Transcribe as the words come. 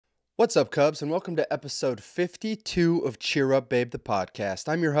What's up, Cubs, and welcome to episode 52 of Cheer Up Babe, the podcast.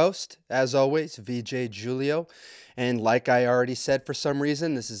 I'm your host, as always, VJ Julio, and like I already said, for some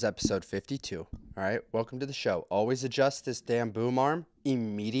reason, this is episode 52. All right, welcome to the show. Always adjust this damn boom arm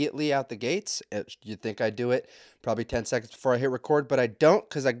immediately out the gates. You'd think I'd do it probably 10 seconds before I hit record, but I don't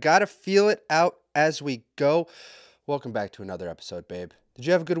because I got to feel it out as we go. Welcome back to another episode, babe. Did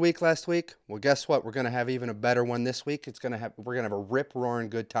you have a good week last week? Well, guess what? We're going to have even a better one this week. We're going to have a rip-roaring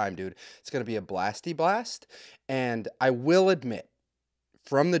good time, dude. It's going to be a blasty blast. And I will admit,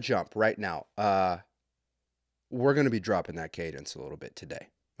 from the jump right now, we're going to be dropping that cadence a little bit today.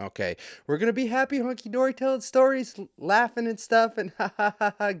 Okay? We're going to be happy, hunky-dory, telling stories, laughing and stuff,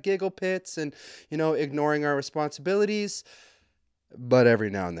 and giggle pits, and, ignoring our responsibilities. But every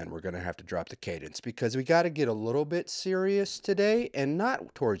now and then we're going to have to drop the cadence because we got to get a little bit serious today, and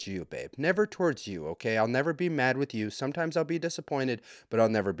not towards you, babe. Never towards you, okay? I'll never be mad with you. Sometimes I'll be disappointed, but I'll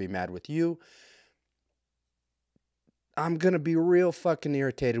never be mad with you. I'm going to be real fucking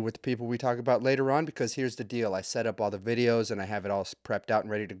irritated with the people we talk about later on because here's the deal. I set up all the videos and I have it all prepped out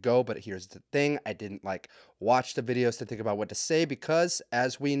and ready to go, but here's the thing. I didn't watch the videos to think about what to say because,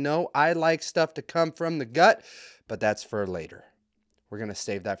 as we know, I like stuff to come from the gut, but that's for later. We're going to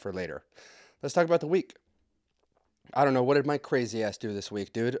save that for later. Let's talk about the week. I don't know. What did my crazy ass do this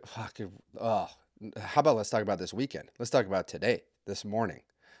week, dude? How about let's talk about this weekend? Let's talk about today, this morning.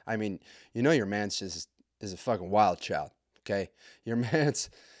 I mean, your man's just is a fucking wild child, okay? Your man's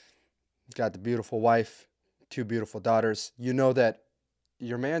got the beautiful wife, 2 beautiful daughters. You know that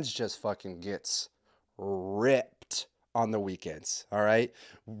your man's just fucking gets ripped on the weekends, all right?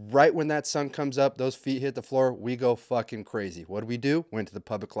 Right when that sun comes up, those feet hit the floor, we go fucking crazy. What do? Went to the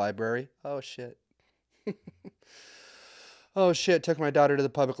public library. Oh, shit. Oh, shit. Took my daughter to the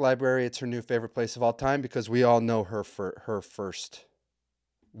public library. It's her new favorite place of all time because we all know her first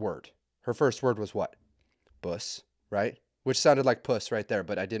word. Her first word was what? Bus, right? Which sounded like puss right there,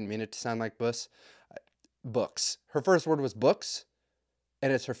 but I didn't mean it to sound like bus. Books. Her first word was books,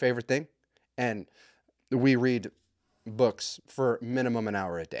 and it's her favorite thing. And we read books for minimum an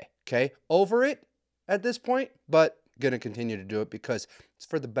hour a day, okay? Over it at this point, but gonna continue to do it because it's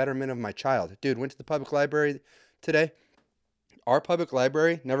for the betterment of my child. Dude, went to the public library today. Our public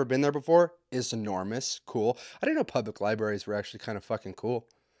library, never been there before, is enormous, cool. I didn't know public libraries were actually kind of fucking cool.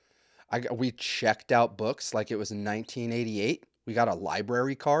 We checked out books like it was 1988. We got a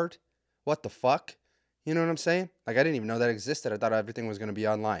library card. What the fuck? You know what I'm saying? I didn't even know that existed. I thought everything was going to be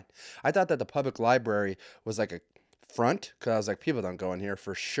online. I thought that the public library was like a front because I was like, people don't go in here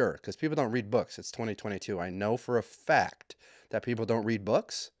for sure because people don't read books. It's 2022. I know for a fact that people don't read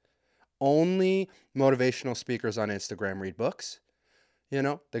books. Only motivational speakers on Instagram read books.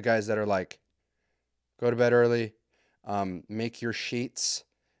 The guys that are like, go to bed early, make your sheets,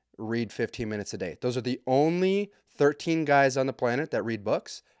 read 15 minutes a day. Those are the only 13 guys on the planet that read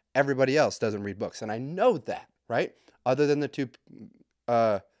books. Everybody else doesn't read books. And I know that, right? Other than the 2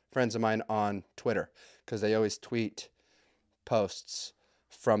 friends of mine on Twitter, because they always tweet posts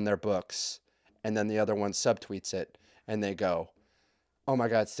from their books. And then the other one subtweets it. And they go, oh my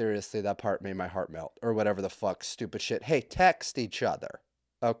God, seriously, that part made my heart melt. Or whatever the fuck, stupid shit. Hey, text each other,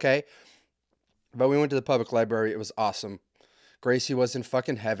 okay? But we went to the public library. It was awesome. Gracie was in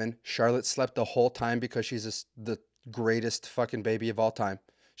fucking heaven. Charlotte slept the whole time because she's the greatest fucking baby of all time.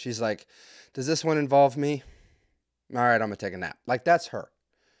 She's like, does this one involve me? All right, I'm going to take a nap. That's her.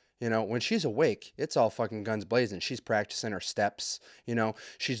 When she's awake, it's all fucking guns blazing. She's practicing her steps.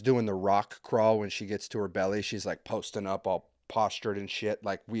 She's doing the rock crawl when she gets to her belly. She's posting up all postured and shit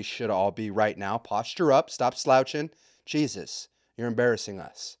like we should all be right now. Posture up. Stop slouching. Jesus, you're embarrassing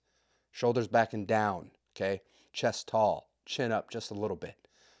us. Shoulders back and down, okay? Chest tall. Chin up just a little bit,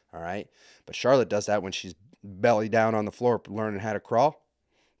 all right? But Charlotte does that when she's belly down on the floor learning how to crawl.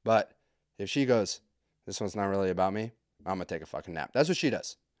 But if she goes, this one's not really about me, I'm going to take a fucking nap. That's what she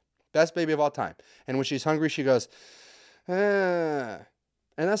does. Best baby of all time. And when she's hungry, she goes, and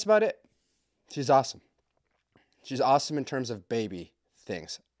that's about it. She's awesome. She's awesome in terms of baby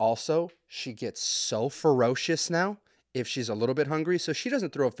things. Also, she gets so ferocious now if she's a little bit hungry, so she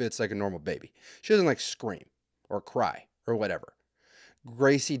doesn't throw fits like a normal baby. She doesn't scream or cry or whatever.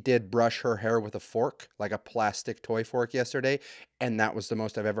 Gracie did brush her hair with a fork, like a plastic toy fork yesterday, and that was the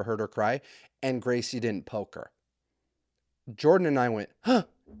most I've ever heard her cry, and Gracie didn't poke her. Jordan and I went, huh,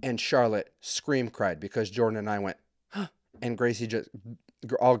 and Charlotte cried because Jordan and I went, huh, and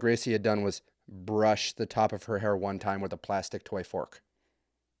all Gracie had done was brush the top of her hair one time with a plastic toy fork.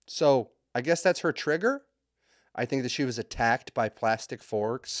 So I guess that's her trigger. I think that she was attacked by plastic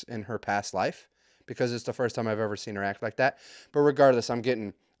forks in her past life, because it's the first time I've ever seen her act like that. But regardless, I'm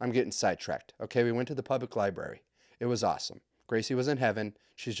getting I'm getting sidetracked. Okay, we went to the public library. It was awesome. Gracie was in heaven.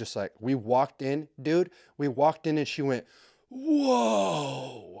 She's just like, we walked in, dude. We walked in and she went,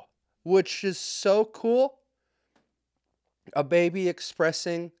 whoa, which is so cool. A baby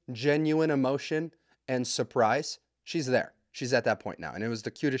expressing genuine emotion and surprise. She's there. She's at that point now. And it was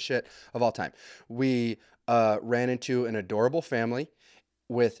the cutest shit of all time. We ran into an adorable family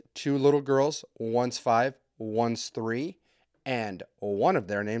with two little girls. One's 5, one's 3. And one of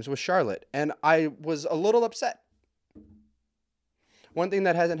their names was Charlotte. And I was a little upset. One thing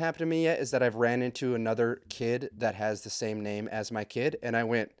that hasn't happened to me yet is that I've ran into another kid that has the same name as my kid. And I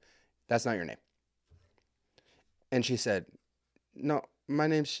went, that's not your name. And she said, no, my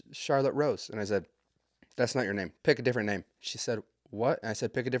name's Charlotte Rose. And I said, that's not your name. Pick a different name. She said, what? And I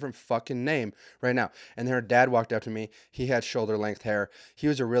said, pick a different fucking name right now. And then her dad walked up to me. He had shoulder length hair. He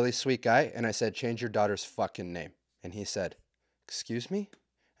was a really sweet guy. And I said, change your daughter's fucking name. And he said, excuse me?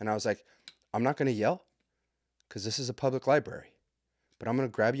 And I was like, I'm not going to yell because this is a public library. But I'm going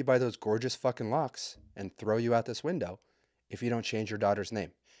to grab you by those gorgeous fucking locks and throw you out this window if you don't change your daughter's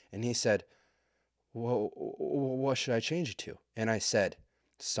name. And he said, well, what should I change it to? And I said,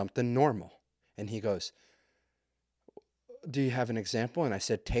 something normal. And he goes, do you have an example? And I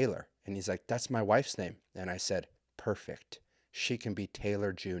said, Taylor. And he's like, that's my wife's name. And I said, perfect. She can be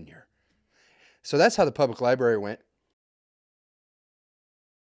Taylor Jr. So that's how the public library went.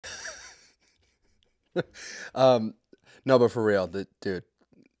 No, but for real, dude,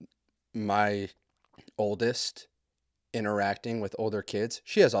 my oldest interacting with older kids,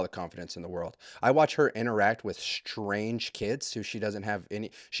 she has all the confidence in the world. I watch her interact with strange kids who she doesn't have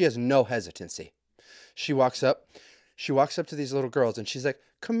any, she has no hesitancy. She walks up to these little girls and she's like,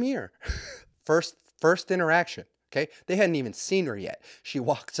 come here. First interaction. Okay. They hadn't even seen her yet. She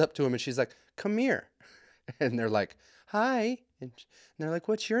walks up to them and she's like, come here. And they're like, hi. And they're like,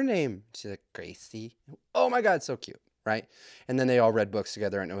 what's your name? She's like, Gracie. Oh my God, so cute. Right. And then they all read books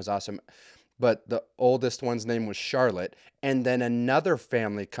together and it was awesome. But the oldest one's name was Charlotte. And then another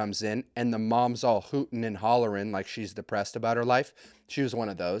family comes in and the mom's all hooting and hollering like she's depressed about her life. She was one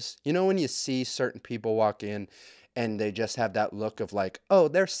of those. You know, when you see certain people walk in and they just have that look of like, oh,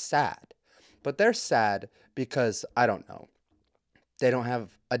 they're sad. But they're sad because, I don't know, they don't have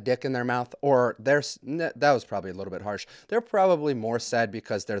a dick in their mouth, or that was probably a little bit harsh. They're probably more sad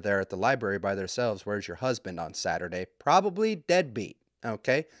because they're there at the library by themselves. Where's your husband on Saturday? Probably deadbeat.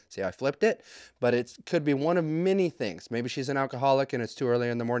 Okay, see how I flipped it? But it could be one of many things. Maybe she's an alcoholic and it's too early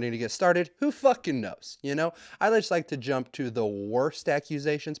in the morning to get started. Who fucking knows? You know, I just like to jump to the worst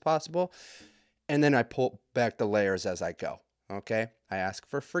accusations possible. And then I pull back the layers as I go. Okay, I ask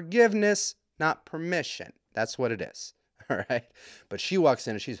for forgiveness, not permission. That's what it is. All right. But she walks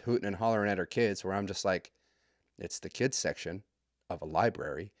in and she's hooting and hollering at her kids, where I'm just like, it's the kids section of a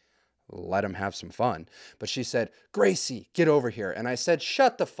library. Let them have some fun. But she said, Gracie, get over here. And I said,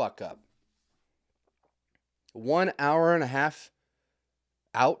 shut the fuck up. 1 hour and a half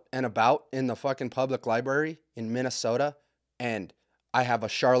out and about in the fucking public library in Minnesota, and I have a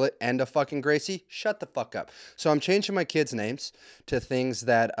Charlotte and a fucking Gracie. Shut the fuck up. So I'm changing my kids' names to things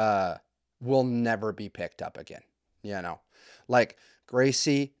that will never be picked up again. You know, like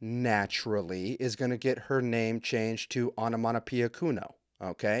Gracie naturally is going to get her name changed to Onomatopoeia Kuno.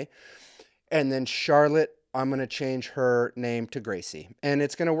 Okay. And then Charlotte, I'm going to change her name to Gracie. And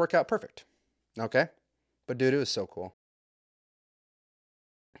it's going to work out perfect. Okay. But dude, it was so cool.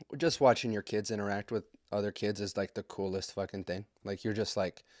 Just watching your kids interact with other kids is like the coolest fucking thing. Like you're just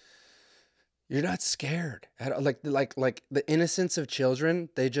like, you're not scared. Like the innocence of children,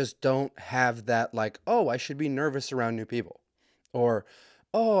 they just don't have that like, oh, I should be nervous around new people. Or,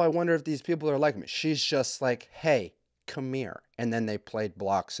 oh, I wonder if these people are like me. She's just like, hey, come here. And then they played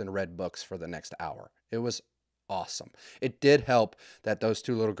blocks and read books for the next hour. It was awesome. It did help that those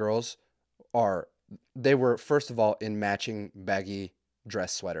two little girls they were, first of all, in matching baggy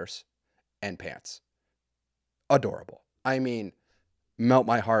dress sweaters and pants. Adorable. I mean, melt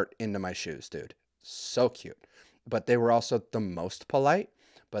my heart into my shoes, dude. So cute. But they were also the most polite.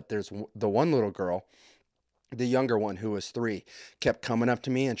 But there's the one little girl, the younger one who was 3, kept coming up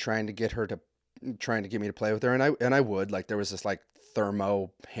to me and trying to get me to play with her. And I would, like, there was this like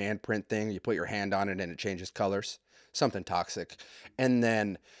thermo handprint thing. You put your hand on it and it changes colors. Something toxic. And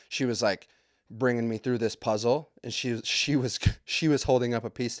then she was like bringing me through this puzzle, and she was holding up a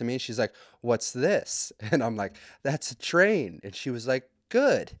piece to me. She's like, what's this? And I'm like, that's a train. And she was like,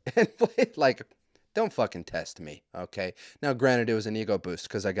 good. And like, don't fucking test me. Okay. Now, granted, it was an ego boost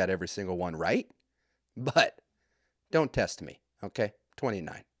because I got every single one right, but don't test me. Okay.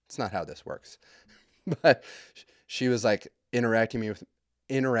 29. It's not how this works. But she was like interacting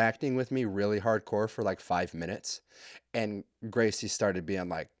interacting with me really hardcore for like 5 minutes. And Gracie started being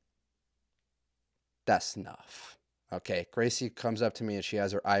like, that's enough. Okay. Gracie comes up to me and she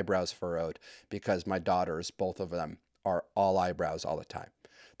has her eyebrows furrowed because my daughters, both of them, are all eyebrows all the time.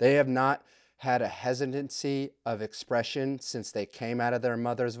 They have not had a hesitancy of expression since they came out of their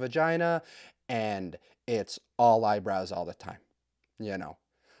mother's vagina, and it's all eyebrows all the time. You know,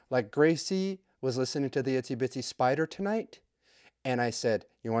 like Gracie was listening to the Itsy Bitsy Spider tonight, and I said,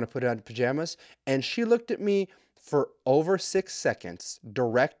 you want to put on pajamas? And she looked at me for over 6 seconds,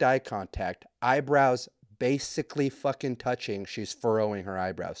 direct eye contact, eyebrows basically fucking touching. She's furrowing her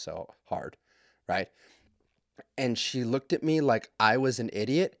eyebrows so hard, right? And she looked at me like I was an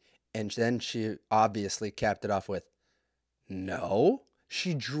idiot. And then she obviously capped it off with, no.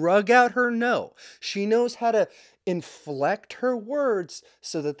 She drug out her no. She knows how to inflect her words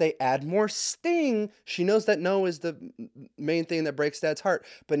so that they add more sting. She knows that no is the main thing that breaks Dad's heart,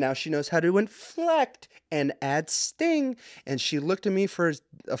 but now she knows how to inflect and add sting. And she looked at me for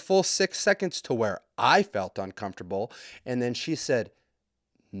a full 6 seconds to where I felt uncomfortable. And then she said,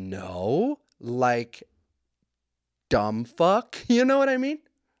 no, like dumb fuck. You know what I mean?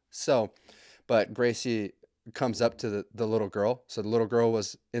 So, but Gracie comes up to the little girl. So the little girl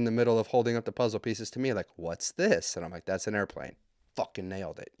was in the middle of holding up the puzzle pieces to me, like, what's this? And I'm like, that's an airplane. Fucking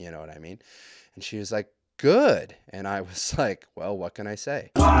nailed it. You know what I mean? And she was like, good. And I was like, well, what can I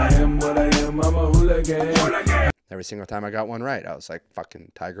say? I am what I am. I'm a hooligan. Every single time I got one right, I was like,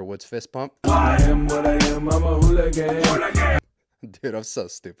 fucking Tiger Woods fist pump. I am what I am. I'm a hooligan. Dude, I'm so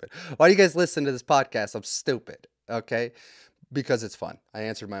stupid. Why do you guys listen to this podcast? I'm stupid. Okay? Because it's fun. I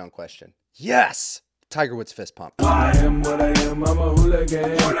answered my own question. Yes! Tiger Woods fist pump. I am what I am. I'm a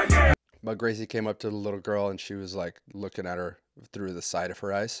hooligan. But Gracie came up to the little girl and she was like looking at her through the side of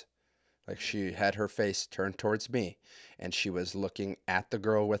her eyes. Like she had her face turned towards me and she was looking at the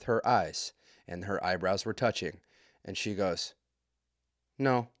girl with her eyes and her eyebrows were touching. And she goes,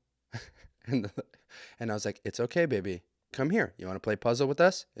 no. and I was like, it's okay, baby. Come here. You want to play puzzle with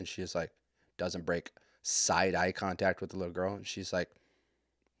us? And she's like, doesn't break side eye contact with the little girl. And she's like,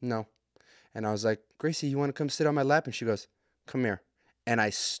 no. And I was like, Gracie, you want to come sit on my lap? And she goes, come here. And I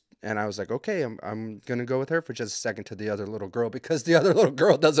was like, okay, I'm going to go with her for just a second to the other little girl because the other little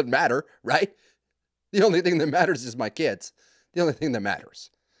girl doesn't matter, right? The only thing that matters is my kids. The only thing that matters.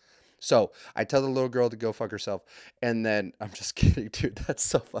 So I tell the little girl to go fuck herself. And then I'm just kidding, dude. That's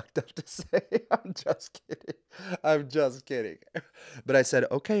so fucked up to say. I'm just kidding. I'm just kidding. But I said,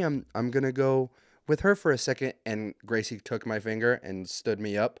 okay, I'm going to go with her for a second. And Gracie took my finger and stood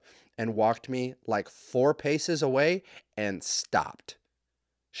me up and walked me like 4 paces away and stopped.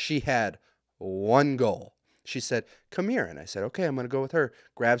 She had one goal. She said, come here. And I said, okay, I'm going to go with her.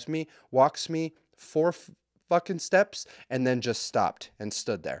 Grabs me, walks me 4 fucking steps, and then just stopped and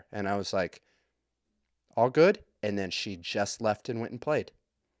stood there. And I was like, all good? And then she just left and went and played.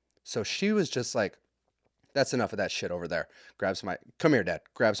 So she was just like, that's enough of that shit over there. Come here, Dad.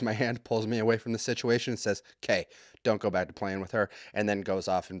 Grabs my hand, pulls me away from the situation and says, okay, don't go back to playing with her. And then goes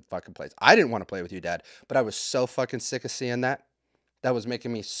off and fucking plays. I didn't want to play with you, Dad, but I was so fucking sick of seeing that. That was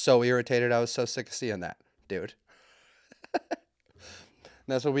making me so irritated. I was so sick of seeing that, dude.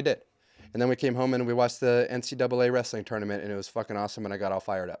 That's what we did. And then we came home and we watched the NCAA wrestling tournament and it was fucking awesome and I got all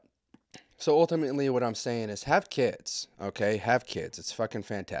fired up. So ultimately what I'm saying is have kids, okay? Have kids. It's fucking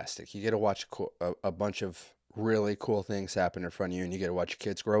fantastic. You get to watch a bunch of really cool things happen in front of you and you get to watch your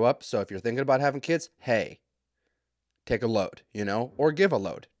kids grow up. So if you're thinking about having kids, hey, take a load, you know, or give a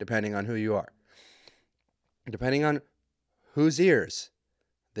load depending on who you are. Depending on whose ears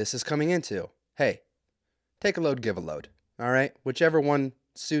this is coming into. Hey, take a load, give a load. All right? Whichever one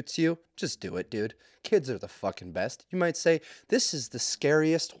suits you, just do it, dude. Kids are the fucking best. You might say, this is the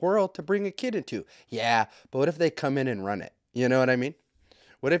scariest world to bring a kid into. Yeah, but what if they come in and run it? You know what I mean?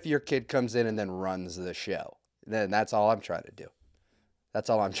 What if your kid comes in and then runs the show? Then that's all I'm trying to do. That's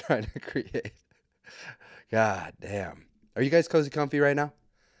all I'm trying to create. God damn. Are you guys cozy comfy right now?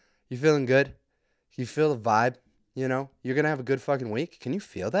 You feeling good? You feel the vibe? You know, you're going to have a good fucking week. Can you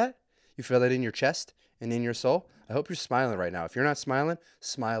feel that? You feel that in your chest and in your soul? I hope you're smiling right now. If you're not smiling,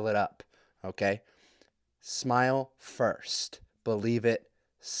 smile it up, okay? Smile first. Believe it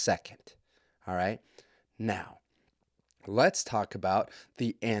second, all right? Now, let's talk about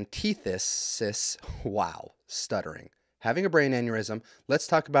the antithesis. Wow, stuttering. Having a brain aneurysm. Let's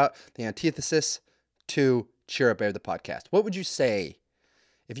talk about the antithesis to Cheer Up Babe, the podcast. What would you say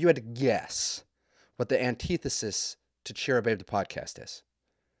if you had to guess what the antithesis to Cheer Up Babe, the podcast is?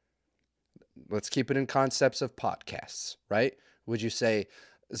 Let's keep it in concepts of podcasts, right? Would you say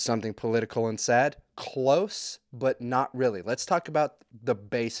Something political and sad? Close, but not really. Let's talk about the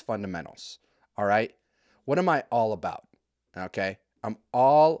base fundamentals. All right. What am I all about? Okay. I'm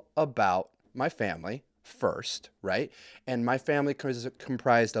all about my family first, right? And my family is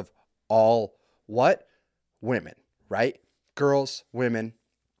comprised of all what? Women, right? Girls, women,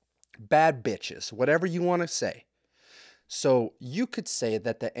 bad bitches, whatever you want to say. So you could say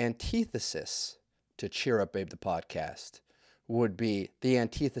that the antithesis to Cheer Up Babe the podcast would be the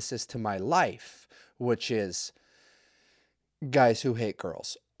antithesis to my life, which is guys who hate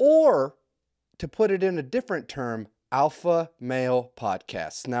girls. Or to put it in a different term, alpha male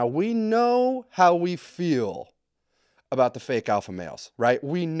podcasts. Now we know how we feel about the fake alpha males, right?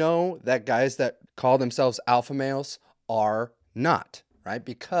 We know that guys that call themselves alpha males are not, right?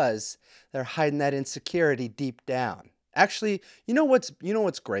 Because they're hiding that insecurity deep down. Actually, you know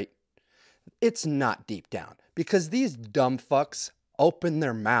what's great? It's not deep down, because these dumb fucks open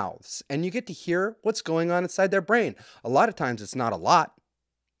their mouths and you get to hear what's going on inside their brain. A lot of times it's not a lot.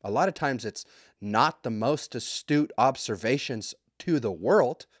 A lot of times it's not the most astute observations to the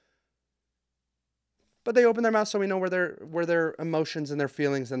world. But they open their mouth so we know where their emotions and their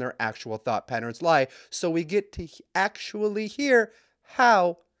feelings and their actual thought patterns lie. So we get to actually hear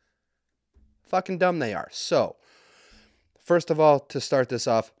how fucking dumb they are. So, first of all, to start this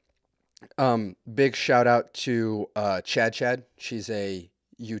off, big shout out to Chad. She's a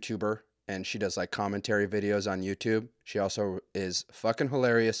YouTuber and she does like commentary videos on YouTube. She also is fucking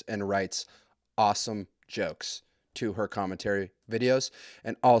hilarious and writes awesome jokes to her commentary videos.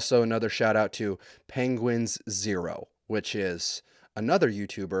 And also another shout out to Penguins Zero, which is another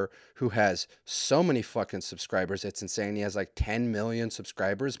YouTuber who has so many fucking subscribers. It's insane. He has like 10 million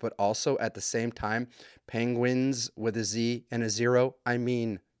subscribers, but also at the same time, Penguins with a Z and a zero. I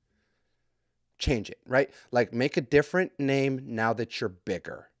mean, change it, right? Like make a different name now that you're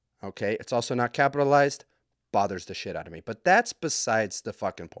bigger. Okay. It's also not capitalized. Bothers the shit out of me, but that's besides the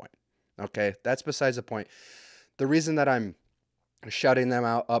fucking point. Okay. That's besides the point. The reason that I'm shouting them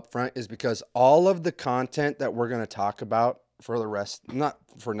out up front is because all of the content that we're going to talk about for the rest, not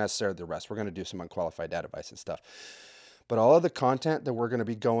for necessarily the rest, we're going to do some unqualified data advice and stuff, but all of the content that we're going to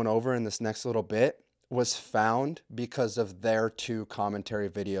be going over in this next little bit was found because of their two commentary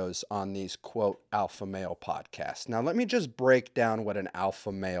videos on these quote alpha male podcasts. Now, let me just break down what an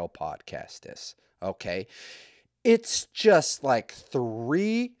alpha male podcast is. Okay. It's just like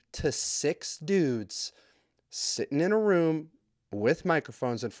 3 to 6 dudes sitting in a room with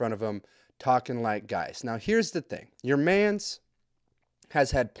microphones in front of them, talking like guys. Now, here's the thing. Your man's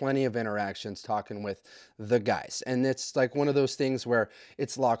has had plenty of interactions talking with the guys. And it's like one of those things where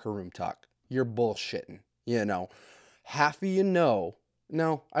it's locker room talk. You're bullshitting, you know. Half of you know,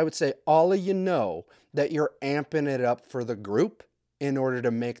 no, I would say all of you know that you're amping it up for the group in order to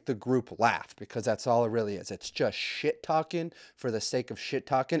make the group laugh, because that's all it really is. It's just shit talking for the sake of shit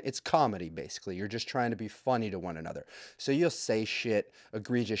talking. It's comedy, basically. You're just trying to be funny to one another. So you'll say shit,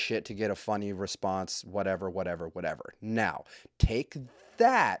 egregious shit to get a funny response, whatever. Now, take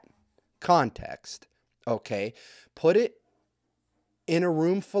that context, okay, put it in a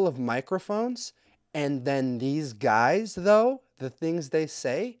room full of microphones, and then these guys, though, the things they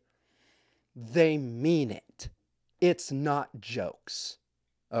say, they mean it. It's not jokes,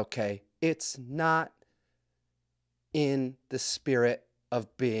 okay? It's not in the spirit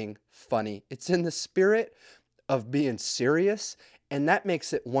of being funny. It's in the spirit of being serious, and that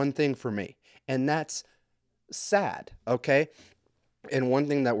makes it one thing for me, and that's sad, okay? And one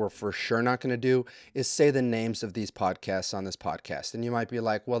thing that we're for sure not going to do is say the names of these podcasts on this podcast. And you might be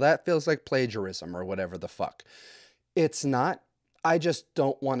like, well, that feels like plagiarism or whatever the fuck. It's not. I just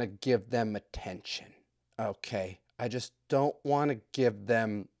don't want to give them attention, okay? I just don't want to give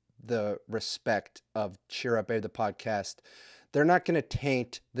them the respect of Cheer Up Babe the podcast. They're not going to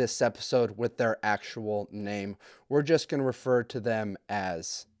taint this episode with their actual name. We're just going to refer to them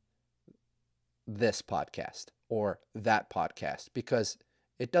as this podcast or that podcast because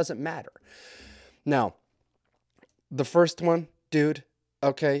it doesn't matter. Now, the first one, dude,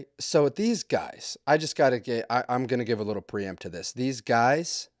 okay, so these guys, I'm going to give a little preempt to this. These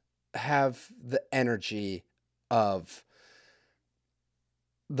guys have the energy of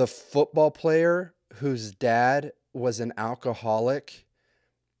the football player whose dad was an alcoholic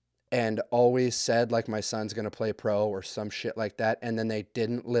and always said, like, my son's going to play pro or some shit like that. And then they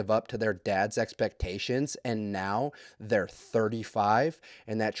didn't live up to their dad's expectations. And now they're 35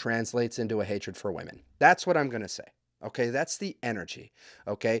 and that translates into a hatred for women. That's what I'm going to say. Okay. That's the energy.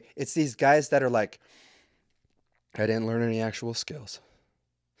 Okay. It's these guys that are like, I didn't learn any actual skills.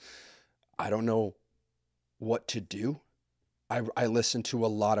 I don't know what to do. I listen to a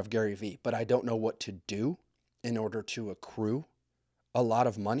lot of Gary Vee, but I don't know what to do in order to accrue a lot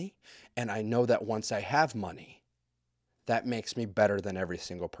of money. And I know that once I have money, that makes me better than every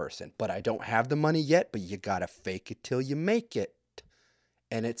single person. But I don't have the money yet, but you gotta fake it till you make it.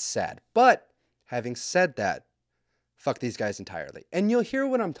 And it's sad. But having said that, fuck these guys entirely. And you'll hear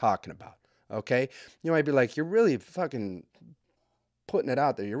what I'm talking about, okay? You might be like, you're really fucking putting it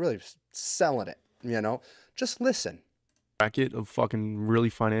out there. You're really selling it, you know? Just listen. Bracket of fucking really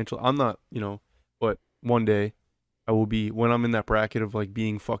financial. I'm not, but one day I will be, when I'm in that bracket of like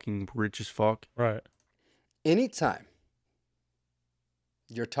being fucking rich as fuck. Right. Anytime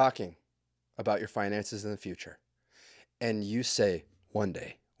you're talking about your finances in the future and you say, one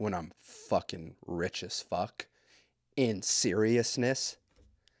day when I'm fucking rich as fuck, in seriousness,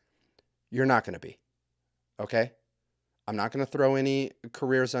 you're not going to be. Okay? I'm not going to throw any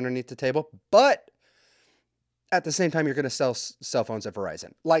careers underneath the table, but at the same time, you're going to sell cell phones at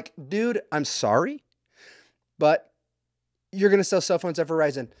Verizon. Like, dude, I'm sorry, but you're going to sell cell phones at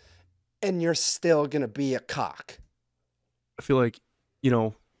Verizon and you're still going to be a cock. I feel like,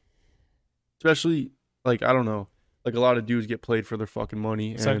 especially like, I don't know, like a lot of dudes get played for their fucking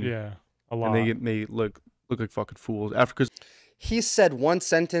money. And, Yeah, a lot. And they look like fucking fools after, because he said one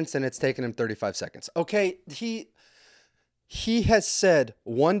sentence and it's taken him 35 seconds. Okay, he has said,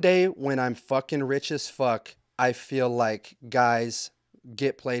 one day when I'm fucking rich as fuck, I feel like guys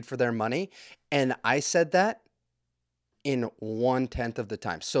get played for their money. And I said that in 1/10 of the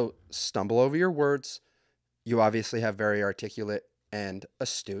time. So stumble over your words. You obviously have very articulate and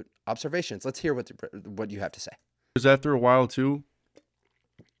astute observations. Let's hear what you have to say. because after a while too,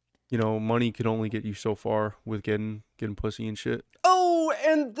 money could only get you so far with getting pussy and shit. Oh,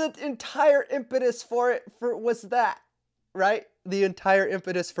 and the entire impetus for it was that, right? The entire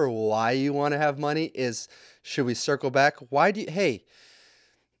impetus for why you want to have money is, should we circle back? Hey,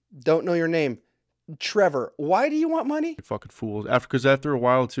 don't know your name, Trevor, why do you want money? Fucking fools. Because after a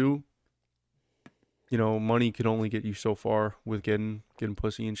while too, money could only get you so far with getting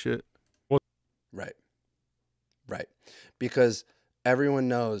pussy and shit. Right. Because everyone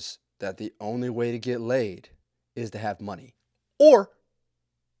knows that the only way to get laid is to have money. Or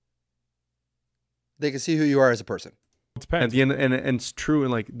they can see who you are as a person. It depends. At the end, and it's true,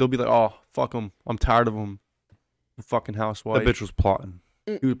 and like they'll be like, "Oh, fuck him, I'm tired of him, fucking housewife." That bitch was plotting.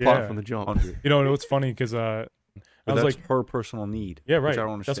 He was plotting Yeah. from the jump. 100. You know, it's funny because I But was that's like, her personal need. yeah, Which right. I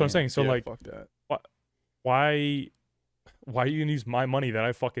don't understand. That's what I'm saying. So Yeah, like, fuck that. why are you gonna use my money that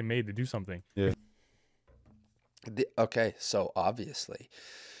I fucking made to do something? Okay, so obviously,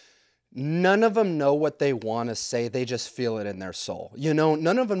 none of them know what they want to say. They just feel it in their soul.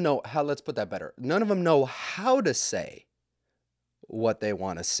 None of them know how, let's put that better. None of them know how to say what they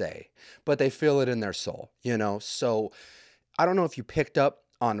want to say, but they feel it in their soul, So I don't know if you picked up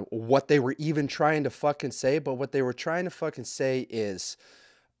on what they were even trying to fucking say, but what they were trying to fucking say is,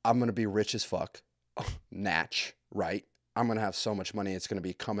 I'm going to be rich as fuck. Natch, right? I'm going to have so much money, it's going to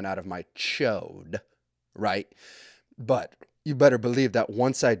be coming out of my chode, right? But you better believe that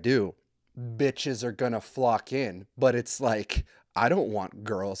once I do, bitches are going to flock in. But it's like, I don't want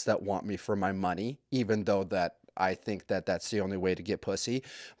girls that want me for my money, even though that I think that that's the only way to get pussy.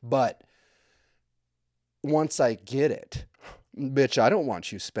 But once I get it, bitch, I don't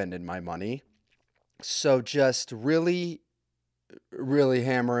want you spending my money. So just really, really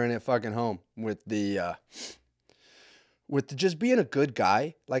hammering it fucking home with just being a good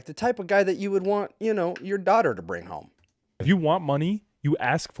guy, like the type of guy that you would want, your daughter to bring home. If you want money, you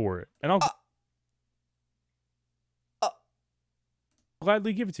ask for it, and I'll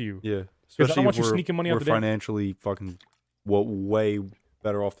gladly give it to you. Yeah. 'Cause I don't Especially want if you we're, sneaking money out we're the bank. financially fucking way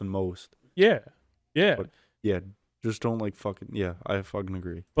better off than most. Yeah, yeah. But yeah, just don't like fucking. Yeah, I fucking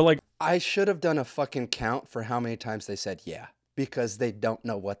agree. But like, I should have done a fucking count for how many times they said yeah, because they don't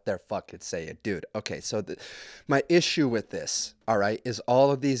know what they're fucking saying. Dude, okay, so my issue with this, all right, is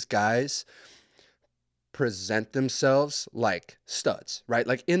all of these guys present themselves like studs, right?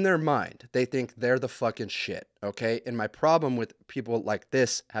 Like in their mind, they think they're the fucking shit, okay? And my problem with people like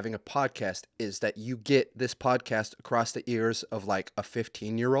this having a podcast is that you get this podcast across the ears of like a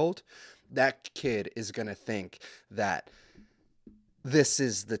 15-year-old. That kid is going to think that this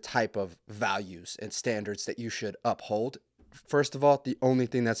is the type of values and standards that you should uphold. First of all, the only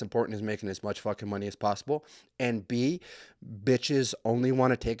thing that's important is making as much fucking money as possible. And B, bitches only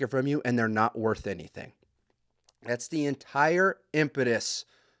want to take it from you and they're not worth anything. That's the entire impetus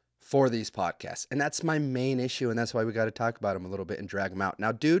for these podcasts. And that's my main issue. And that's why we got to talk about them a little bit and drag them out.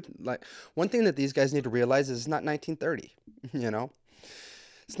 Now, dude, like one thing that these guys need to realize is it's not 1930,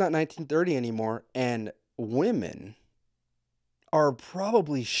 It's not 1930 anymore. And women are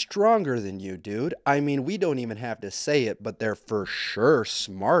probably stronger than you, dude. I mean, we don't even have to say it, but they're for sure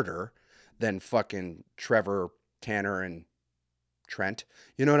smarter than fucking Trevor, Tanner, and Trent.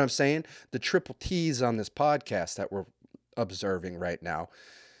 You know what I'm saying? The triple T's on this podcast that we're observing right now,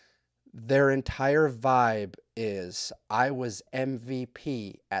 their entire vibe is, I was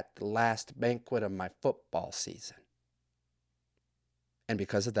MVP at the last banquet of my football season. And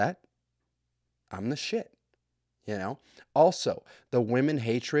because of that, I'm the shit. You know? Also, the women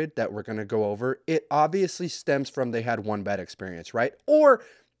hatred that we're going to go over, it obviously stems from they had one bad experience, right? Or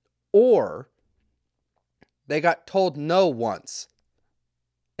they got told no once.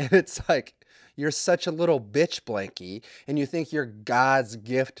 And it's like, you're such a little bitch, Blanky, and you think you're God's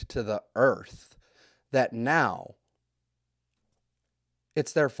gift to the earth, that now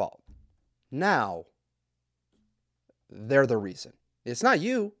it's their fault. Now they're the reason. It's not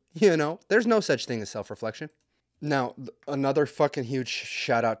you, you know. There's no such thing as self-reflection. Now, another fucking huge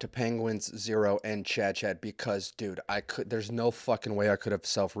shout out to Penguins Zero and Chad, because, dude, there's no fucking way I could have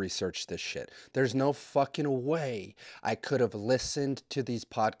self-researched this shit. There's no fucking way I could have listened to these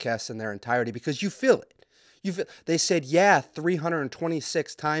podcasts in their entirety, because you feel it. They said, yeah,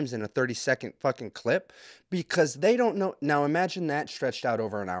 326 times in a 30-second fucking clip, because they don't know. Now, imagine that stretched out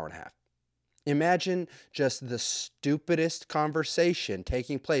over an hour and a half. Imagine just the stupidest conversation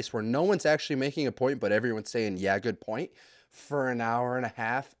taking place where no one's actually making a point, but everyone's saying, yeah, good point, for an hour and a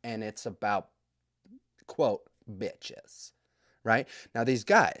half, and it's about, quote, bitches, right? Now, these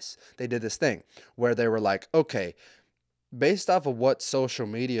guys, they did this thing where they were like, okay, based off of what social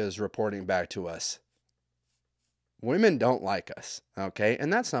media is reporting back to us, women don't like us, okay?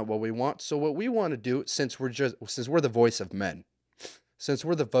 And that's not what we want. So what we want to do, since we're the voice of men, since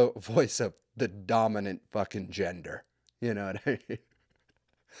we're the voice of the dominant fucking gender, you know what I mean?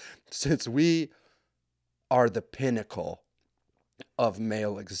 Since we are the pinnacle of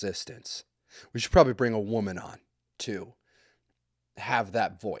male existence, we should probably bring a woman on to have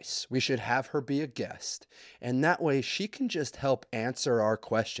that voice. We should have her be a guest, and that way she can just help answer our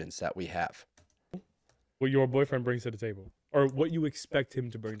questions that we have. What your boyfriend brings to the table, or what you expect him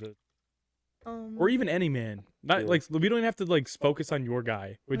to bring to, or even any man. Not like, we don't have to like focus on your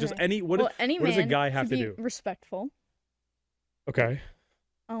guy. But just any what does a guy have to do? Respectful. Okay.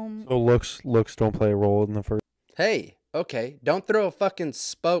 So looks don't play a role in the first. Hey, okay, don't throw a fucking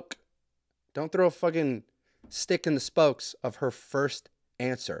spoke. Don't throw a fucking stick in the spokes of her first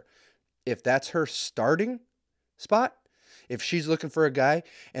answer. If that's her starting spot, if she's looking for a guy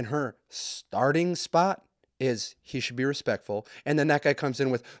and her starting spot is he should be respectful, and then that guy comes in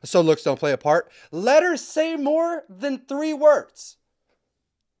with, so looks don't play a part, let her say more than 3 words.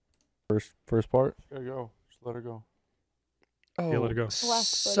 First part. There you go. Just let her go. Oh, Yeah, let her go.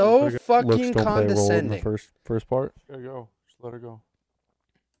 so Looks fucking don't play a role in condescending. the first part. There you go. Just let her go.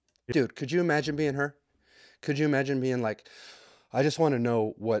 Dude, could you imagine being her? Could you imagine being like, I just want to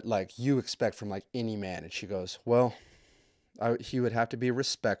know what like you expect from like any man. And she goes, well, he would have to be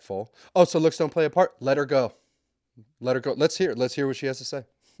respectful. Oh, so looks don't play a part. Let her go. Let her go. Let's hear what she has to say.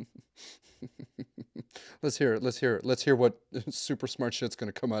 Let's hear it. Let's hear what super smart shit's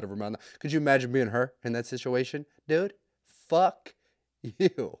going to come out of her mouth. Could you imagine being her in that situation? Dude, fuck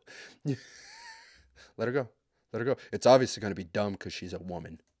you. Let her go. Let her go. It's obviously going to be dumb because she's a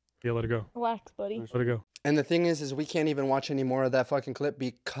woman. Yeah, let her go. Relax, buddy. Let her go. And the thing is we can't even watch any more of that fucking clip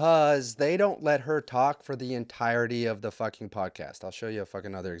because they don't let her talk for the entirety of the fucking podcast. I'll show you a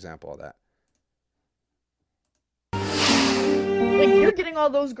fucking other example of that. Like, you're getting all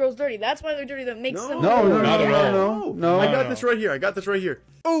those girls dirty. That's why they're dirty. That makes them. No. I got this right here.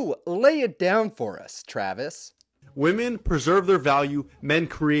 Ooh, lay it down for us, Travis. Women preserve their value. Men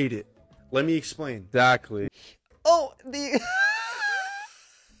create it. Let me explain. Exactly. Oh,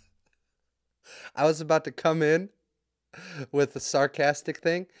 I was about to come in with a sarcastic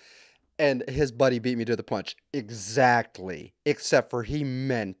thing, and his buddy beat me to the punch. Exactly. Except for he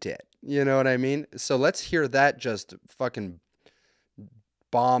meant it. You know what I mean? So let's hear that just fucking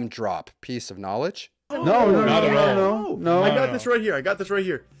bomb drop piece of knowledge. No. I got this right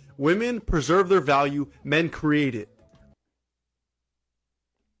here. Women preserve their value. Men create it.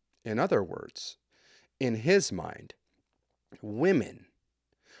 In other words, in his mind, women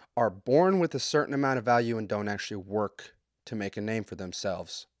are born with a certain amount of value and don't actually work to make a name for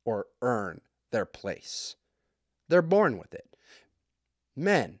themselves or earn their place. They're born with it.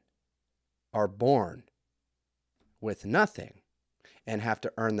 Men are born with nothing and have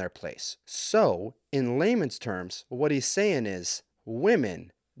to earn their place. So, in layman's terms, what he's saying is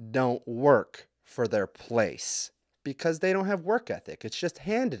women don't work for their place because they don't have work ethic. It's just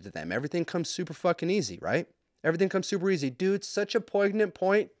handed to them. Everything comes super fucking easy, right? Everything comes super easy. Dude, such a poignant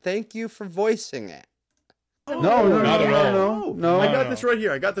point. Thank you for voicing it. No. No. I got this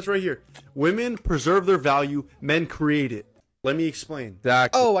right here. Women preserve their value. Men create it. Let me explain.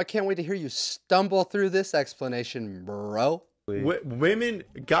 Exactly. Oh, I can't wait to hear you stumble through this explanation, bro.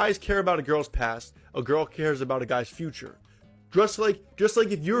 Guys care about a girl's past. A girl cares about a guy's future. Just like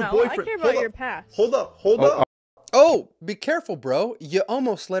if your boyfriend. I care about your past. Hold up. Oh, be careful, bro. You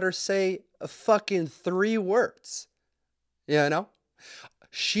almost let her say a fucking 3 words. You know?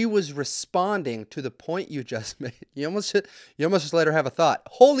 She was responding to the point you just made. You almost just let her have a thought.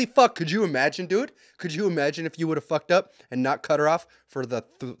 Holy fuck, could you imagine, dude? Could you imagine if you would have fucked up and not cut her off for the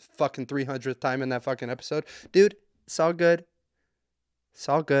fucking 300th time in that fucking episode? Dude, it's all good. It's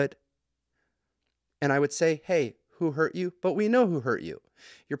all good. And I would say, hey, who hurt you? But we know who hurt you.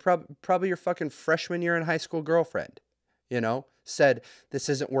 You're probably your fucking freshman year in high school girlfriend, you know, said this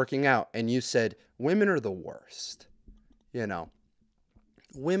isn't working out. And you said, women are the worst, you know.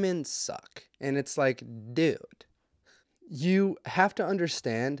 Women suck. And it's like, dude, you have to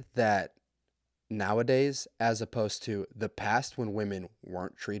understand that nowadays, as opposed to the past when women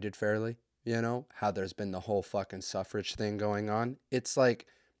weren't treated fairly, you know, how there's been the whole fucking suffrage thing going on. It's like,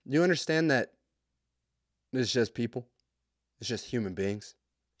 you understand that it's just people. It's just human beings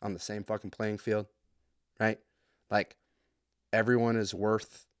on the same fucking playing field, right? Like, everyone is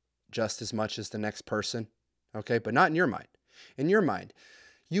worth just as much as the next person, okay? But not in your mind. In your mind,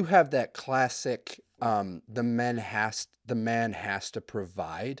 you have that classic, the man has to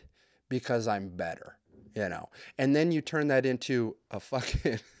provide because I'm better, you know? And then you turn that into a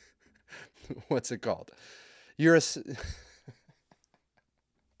fucking, what's it called?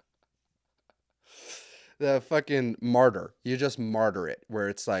 The fucking martyr. You just martyr it, where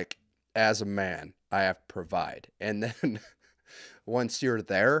it's like, as a man, I have to provide. And then once you're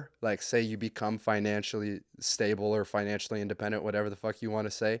there, like say you become financially stable or financially independent, whatever the fuck you want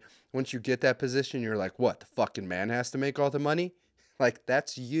to say. Once you get that position, you're like, what? The fucking man has to make all the money? Like,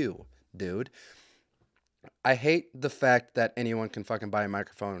 that's you, dude. I hate the fact that anyone can fucking buy a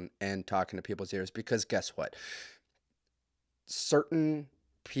microphone and talk into people's ears, because guess what? Certain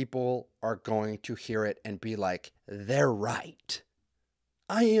people are going to hear it and be like, they're right.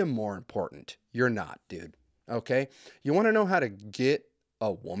 I am more important. You're not, dude. Okay? You want to know how to get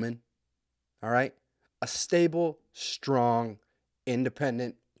a woman? All right? A stable, strong,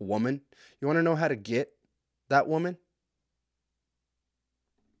 independent woman. You want to know how to get that woman?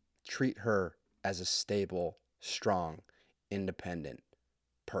 Treat her as a stable, strong, independent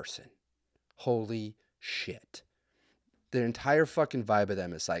person. Holy shit. The entire fucking vibe of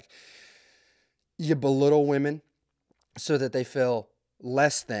them is like, you belittle women so that they feel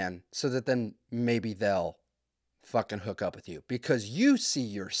less than, so that then maybe they'll fucking hook up with you, because you see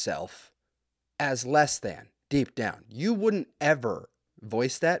yourself as less than deep down. You wouldn't ever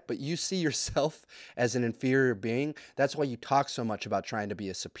voice that, but you see yourself as an inferior being. That's why you talk so much about trying to be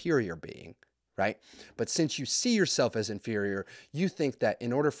a superior being, right? But since you see yourself as inferior, you think that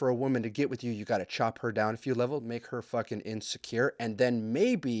in order for a woman to get with you, you got to chop her down a few levels, make her fucking insecure, and then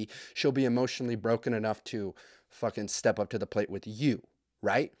maybe she'll be emotionally broken enough to fucking step up to the plate with you,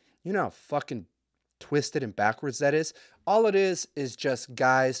 right? You know how fucking twisted and backwards that is? All it is just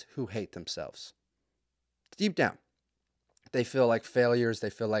guys who hate themselves. Deep down. They feel like failures, they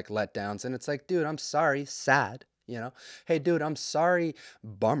feel like letdowns, and it's like, dude, I'm sorry, sad, you know? Hey, dude, I'm sorry,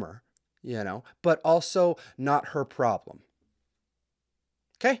 bummer, you know? But also not her problem.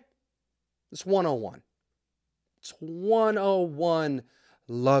 Okay? It's 101. It's 101,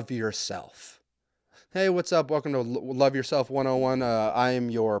 love yourself. Hey, what's up? Welcome to Love Yourself 101. I am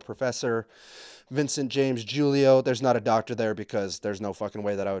your professor, Vincent James Julio. There's not a doctor there because there's no fucking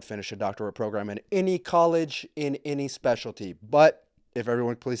way that I would finish a doctorate program in any college, in any specialty. But if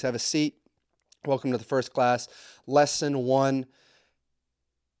everyone could please have a seat. Welcome to the first class. Lesson 1,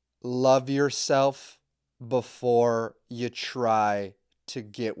 love yourself before you try to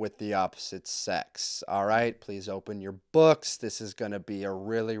get with the opposite sex. All right, please open your books. This is going to be a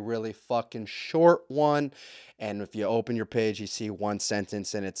really, really fucking short one. And if you open your page, you see one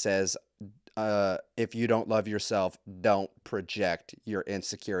sentence and it says, if you don't love yourself, don't project your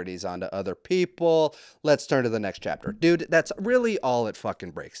insecurities onto other people. Let's turn to the next chapter. Dude, that's really all it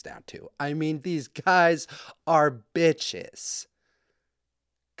fucking breaks down to. I mean, these guys are bitches.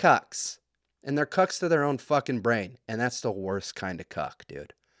 Cucks. And they're cucks to their own fucking brain. And that's the worst kind of cuck,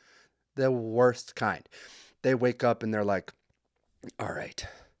 dude. The worst kind. They wake up and they're like, all right,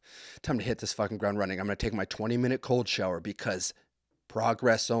 time to hit this fucking ground running. I'm going to take my 20-minute cold shower because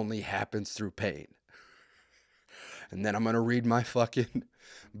progress only happens through pain. And then I'm going to read my fucking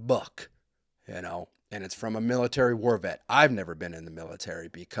book, you know. And it's from a military war vet. I've never been in the military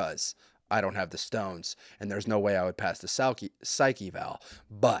because I don't have the stones and there's no way I would pass the psyche eval.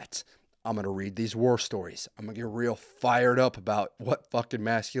 But I'm going to read these war stories. I'm going to get real fired up about what fucking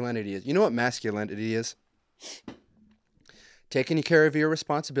masculinity is. You know what masculinity is? Taking care of your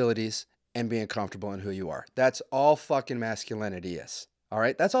responsibilities and being comfortable in who you are. That's all fucking masculinity is. All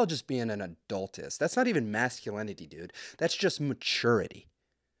right? That's all just being an adult is. That's not even masculinity, dude. That's just maturity.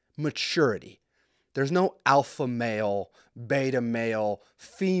 Maturity. There's no alpha male, beta male,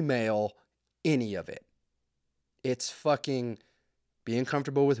 female, any of it. It's fucking being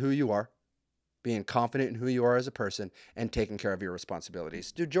comfortable with who you are, being confident in who you are as a person, and taking care of your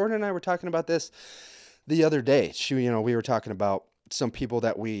responsibilities. Dude, Jordan and I were talking about this the other day. We were talking about some people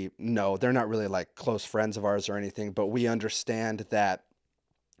that we know. They're not really like close friends of ours or anything, but we understand that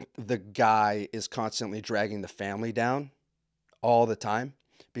the guy is constantly dragging the family down all the time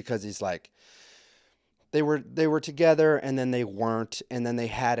because he's like, they were together and then they weren't, and then they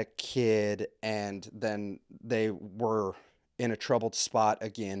had a kid and then they were in a troubled spot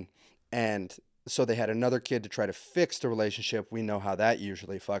again. And so they had another kid to try to fix the relationship. We know how that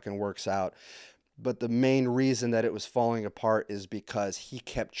usually fucking works out. But the main reason that it was falling apart is because he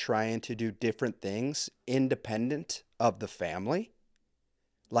kept trying to do different things independent of the family.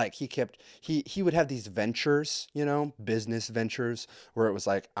 Like he would have these ventures, business ventures where it was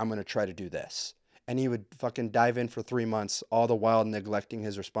like, I'm going to try to do this. And he would fucking dive in for 3 months, all the while neglecting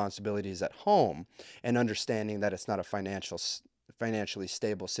his responsibilities at home and understanding that it's not a financially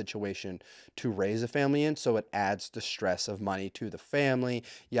stable situation to raise a family in. So it adds the stress of money to the family,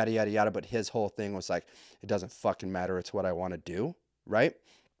 yada, yada, yada. But his whole thing was like, it doesn't fucking matter. It's what I want to do. Right.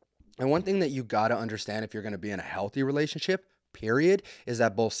 And one thing that you got to understand if you're going to be in a healthy relationship, period, is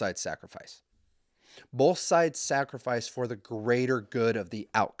that both sides sacrifice. Both sides sacrifice for the greater good of the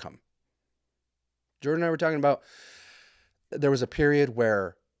outcome. Jordan and I were talking about, there was a period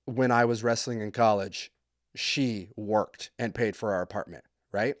where when I was wrestling in college, she worked and paid for our apartment,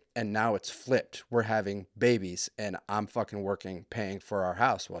 right? And now it's flipped. We're having babies and I'm fucking working, paying for our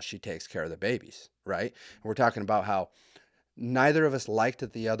house while she takes care of the babies, right? And we're talking about how neither of us liked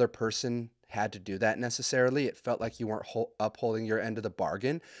that the other person had to do that necessarily. It felt like you weren't upholding your end of the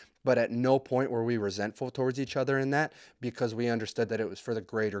bargain. But at no point were we resentful towards each other in that, because we understood that it was for the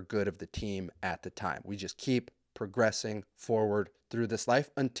greater good of the team at the time. We just keep progressing forward through this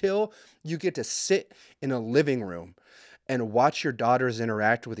life until you get to sit in a living room and watch your daughters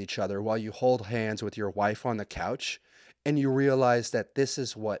interact with each other while you hold hands with your wife on the couch, and you realize that this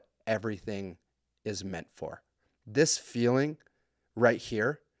is what everything is meant for. This feeling right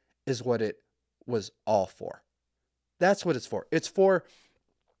here is what it was all for. That's what it's for. It's for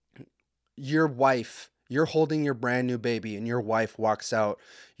your wife. You're holding your brand new baby and your wife walks out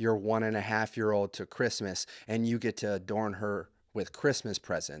your 1.5-year-old to Christmas and you get to adorn her with Christmas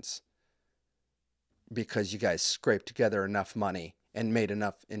presents because you guys scraped together enough money and made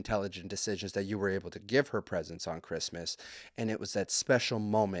enough intelligent decisions that you were able to give her presents on Christmas. And it was that special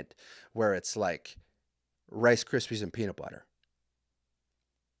moment where it's like Rice Krispies and peanut butter.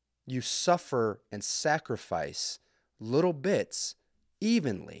 You suffer and sacrifice little bits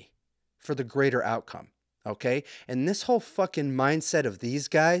evenly for the greater outcome, okay? And this whole fucking mindset of these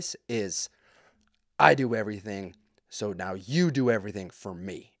guys is, I do everything, so now you do everything for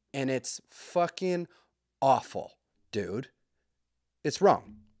me. And it's fucking awful, dude. It's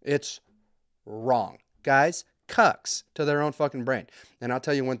wrong. It's wrong. Guys, cucks to their own fucking brain. And I'll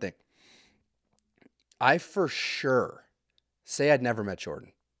tell you one thing. I for sure, say I'd never met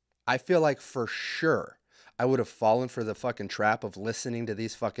Jordan, I feel like for sure I would have fallen for the fucking trap of listening to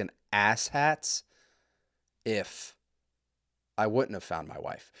these fucking asshats if I wouldn't have found my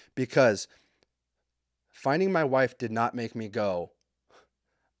wife. Because finding my wife did not make me go,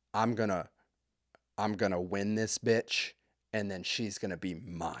 I'm gonna win this bitch and then she's gonna be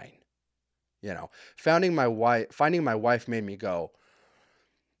mine. Finding my wife made me go,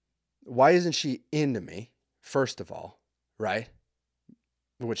 why isn't she into me? First of all, right?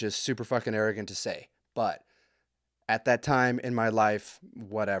 Which is super fucking arrogant to say. But at that time in my life,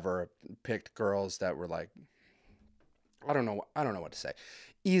 whatever, picked girls that were like, I don't know what to say.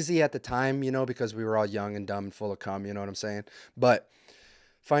 Easy at the time, because we were all young and dumb and full of cum, you know what I'm saying? But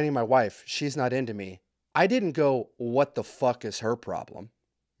finding my wife, she's not into me. I didn't go, what the fuck is her problem?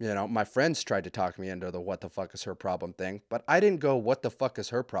 My friends tried to talk me into the what the fuck is her problem thing, but I didn't go, what the fuck is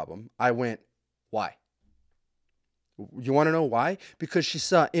her problem? I went, why? You want to know why? Because she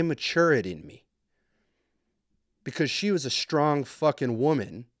saw immaturity in me. Because she was a strong fucking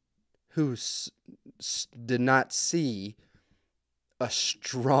woman who did not see a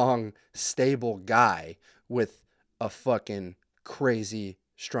strong, stable guy with a fucking crazy,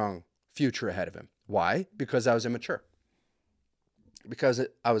 strong future ahead of him. Why? Because I was immature. Because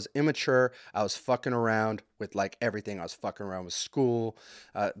I was immature. I was fucking around with like everything. I was fucking around with school.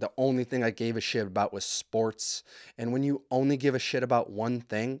 The only thing I gave a shit about was sports. And when you only give a shit about one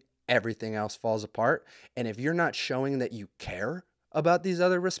thing, everything else falls apart. And if you're not showing that you care about these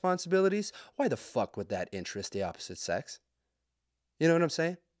other responsibilities, why the fuck would that interest the opposite sex? You know what I'm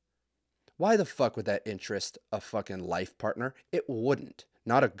saying? Why the fuck would that interest a fucking life partner? It wouldn't.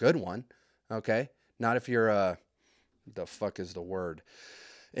 Not a good one, okay? Not if you're a, the fuck is the word?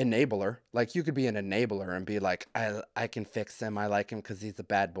 Enabler. Like, you could be an enabler and be like, I can fix him. I like him because he's a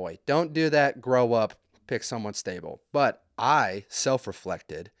bad boy. Don't do that. Grow up. Pick someone stable. But I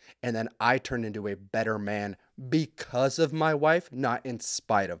self-reflected, and then I turned into a better man because of my wife, not in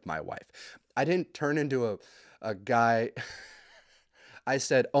spite of my wife. I didn't turn into a guy. I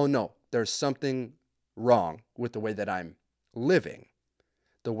said, oh no, there's something wrong with the way that I'm living,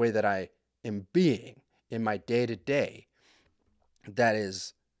 the way that I am being in my day-to-day, that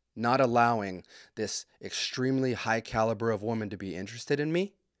is not allowing this extremely high caliber of woman to be interested in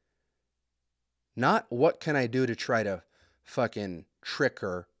me. Not what can I do to try to fucking trick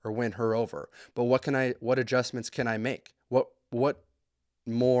her or win her over, but what adjustments can I make? What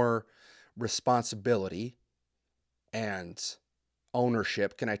more responsibility and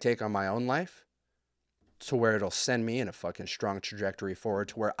ownership can I take on my own life to where it'll send me in a fucking strong trajectory forward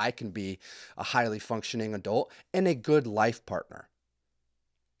to where I can be a highly functioning adult and a good life partner.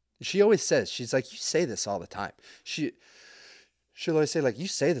 She always says, she's like, you say this all the time. She'll always say, like, you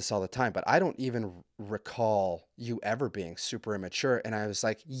say this all the time, but I don't even recall you ever being super immature. And I was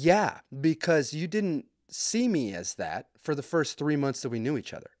like, yeah, because you didn't see me as that for the first 3 months that we knew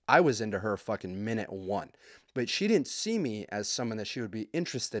each other. I was into her fucking minute one. But she didn't see me as someone that she would be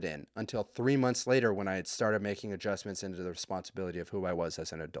interested in until 3 months later when I had started making adjustments into the responsibility of who I was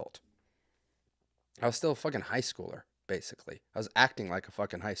as an adult. I was still a fucking high schooler, basically. I was acting like a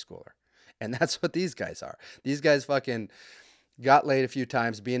fucking high schooler. And that's what these guys are. These guys fucking got laid a few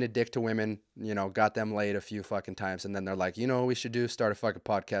times, being a dick to women, you know, got them laid a few fucking times. And then they're like, you know what we should do? Start a fucking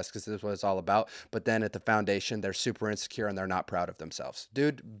podcast because this is what it's all about. But then at the foundation, they're super insecure and they're not proud of themselves.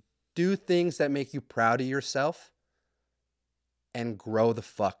 Dude, do things that make you proud of yourself and grow the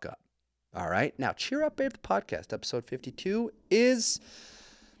fuck up. All right? Now, Cheer Up Babe, the podcast, episode 52 is,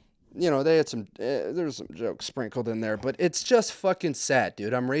 you know, they had some, there's some jokes sprinkled in there, but it's just fucking sad,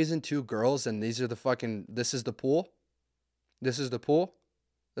 dude. I'm raising 2 girls and these are the fucking, this is the pool. This is the pool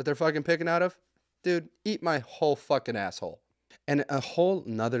that they're fucking picking out of. Dude, eat my whole fucking asshole. And a whole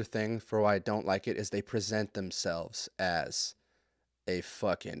nother thing for why I don't like it is they present themselves as a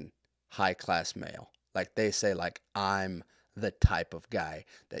fucking high-class male. Like, they say, like, I'm the type of guy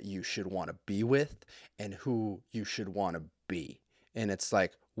that you should want to be with and who you should want to be. And it's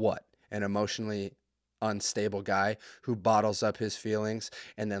like, what? An emotionally unstable guy who bottles up his feelings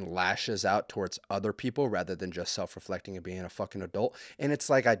and then lashes out towards other people rather than just self-reflecting and being a fucking adult. And it's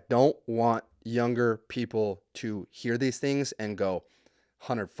like, I don't want younger people to hear these things and go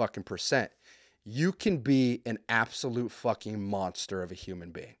 100%. You can be an absolute fucking monster of a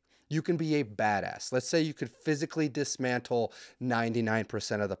human being. You can be a badass. Let's say you could physically dismantle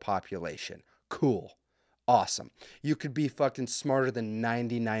 99% of the population. Cool. Awesome. You could be fucking smarter than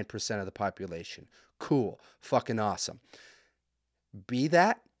 99% of the population. Cool. Fucking awesome. Be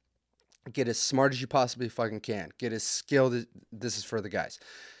that. Get as smart as you possibly fucking can. Get as skilled. This is for the guys.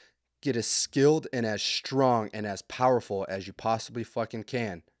 Get as skilled and as strong and as powerful as you possibly fucking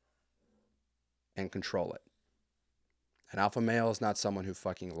can. And control it. An alpha male is not someone who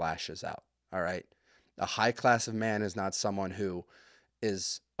fucking lashes out. All right. A high class of man is not someone who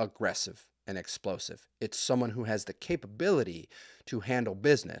is aggressive and explosive. It's someone who has the capability to handle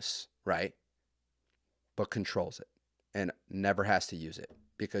business, right? But controls it and never has to use it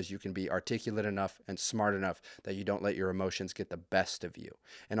because you can be articulate enough and smart enough that you don't let your emotions get the best of you.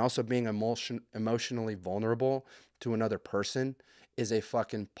 And also being emotionally vulnerable to another person is a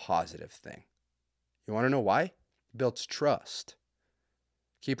fucking positive thing. You want to know why? It builds trust.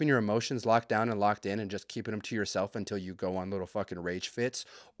 Keeping your emotions locked down and locked in and just keeping them to yourself until you go on little fucking rage fits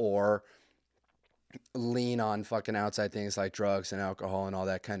or lean on fucking outside things like drugs and alcohol and all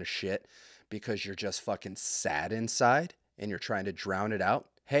that kind of shit because you're just fucking sad inside and you're trying to drown it out.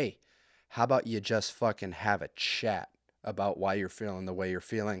 Hey, how about you just fucking have a chat about why you're feeling the way you're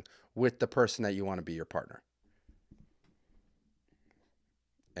feeling with the person that you want to be your partner?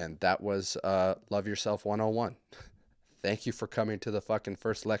 And that was Love Yourself 101. Thank you for coming to the fucking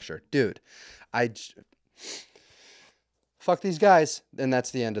first lecture. Dude, fuck these guys, and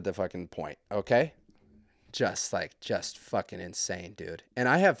that's the end of the fucking point, okay? Just fucking insane, dude. And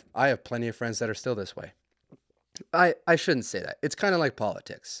I have plenty of friends that are still this way. I shouldn't say that. It's kind of like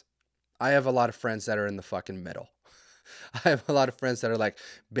politics. I have a lot of friends that are in the fucking middle. I have a lot of friends that are like,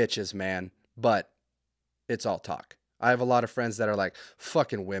 bitches, man, but it's all talk. I have a lot of friends that are like,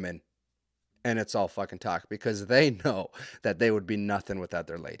 fucking women, and it's all fucking talk, because they know that they would be nothing without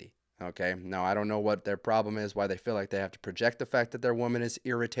their lady. Okay, now I don't know what their problem is, why they feel like they have to project the fact that their woman is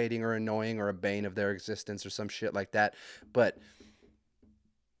irritating or annoying or a bane of their existence or some shit like that, but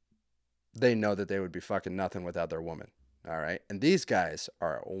they know that they would be fucking nothing without their woman. All right, and these guys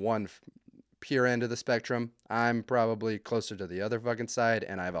are one pure end of the spectrum. I'm probably closer to the other fucking side,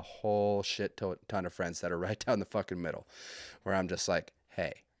 and I have a whole shit ton of friends that are right down the fucking middle, where I'm just like,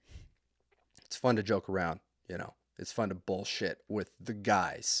 hey, it's fun to joke around, you know, it's fun to bullshit with the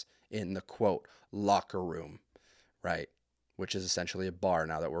guys in the quote locker room, right? Which is essentially a bar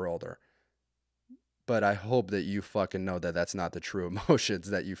now that we're older. But I hope that you fucking know that that's not the true emotions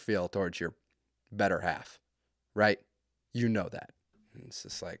that you feel towards your better half, right? You know that. And it's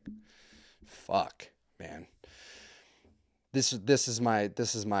just like, fuck, man. This is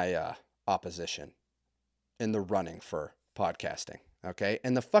my opposition in the running for podcasting. Okay,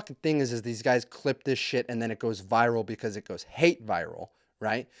 and the fucking thing is these guys clip this shit and then it goes viral because it goes hate viral.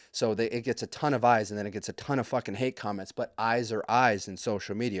 Right? So it gets a ton of eyes and then it gets a ton of fucking hate comments, but eyes are eyes in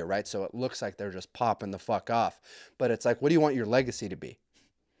social media, right? So it looks like they're just popping the fuck off. But it's like, what do you want your legacy to be?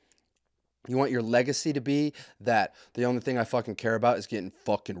 You want your legacy to be that the only thing I fucking care about is getting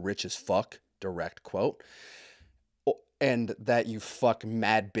fucking rich as fuck, direct quote, and that you fuck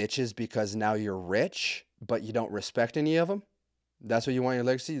mad bitches because now you're rich, but you don't respect any of them? That's what you want your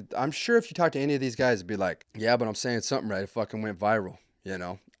legacy? I'm sure if you talk to any of these guys, it'd be like, yeah, but I'm saying something right. It fucking went viral. You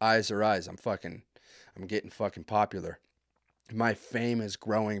know, eyes are eyes. I'm getting fucking popular. My fame is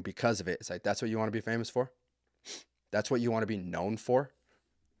growing because of it. It's like, that's what you want to be famous for? That's what you want to be known for?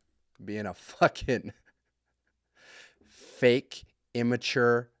 Being a fucking fake,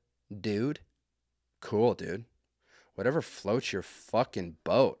 immature dude? Cool, dude. Whatever floats your fucking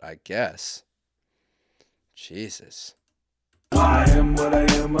boat, I guess. Jesus. I am what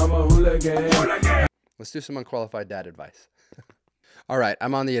I am. I'm a hooligan. Let's do some unqualified dad advice. All right,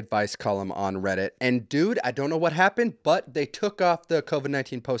 I'm on the advice column on Reddit. And dude, I don't know what happened, but they took off the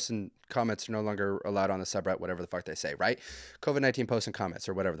COVID-19 posts and comments are no longer allowed on the subreddit, whatever the fuck they say, right? COVID-19 posts and comments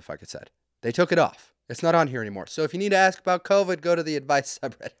or whatever the fuck it said. They took it off. It's not on here anymore. So if you need to ask about COVID, go to the advice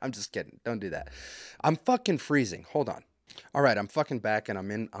subreddit. I'm just kidding. Don't do that. I'm fucking freezing. Hold on. All right, I'm fucking back and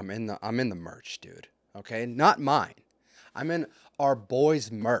I'm in the merch, dude. Okay? Not mine. I'm in our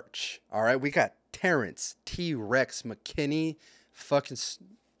boys' merch. All right? We got Terrence T-Rex McKinney fucking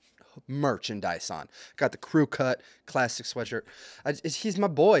merchandise on. Got the crew cut classic sweatshirt. He's my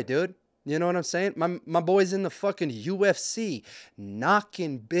boy, dude. You know what I'm saying? My boy's in the fucking UFC,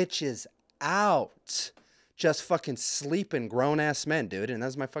 knocking bitches out, just fucking sleeping grown ass men, dude. And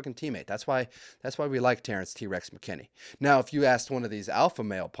that's my fucking teammate. That's why we like Terrence T-Rex McKinney. Now, if you asked one of these alpha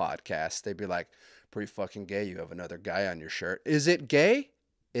male podcasts, they'd be like, pretty fucking gay. You have another guy on your shirt. Is it gay?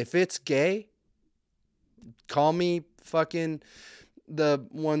 If it's gay, call me fucking the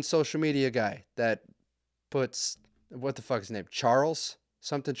one social media guy that puts, what the fuck is his name? Charles?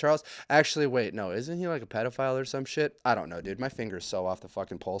 Something Charles? Actually, wait, no, isn't he like a pedophile or some shit? I don't know, dude. My finger's so off the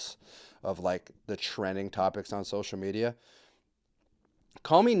fucking pulse of like the trending topics on social media.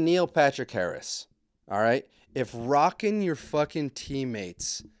 Call me Neil Patrick Harris, all right? If rocking your fucking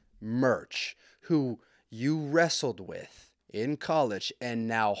teammates merch who you wrestled with in college and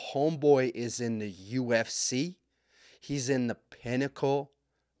now homeboy is in the UFC, he's in the pinnacle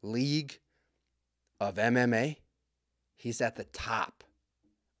league of MMA, he's at the top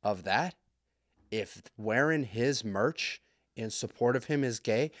of that. If wearing his merch in support of him is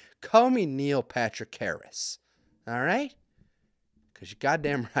gay, call me Neil Patrick Harris. All right? Because you're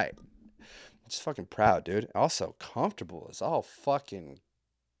goddamn right. I'm just fucking proud, dude. Also, comfortable as all fucking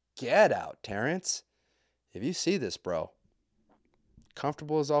get out, Terrence. If you see this, bro,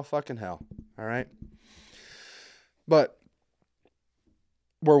 comfortable as all fucking hell. All right? But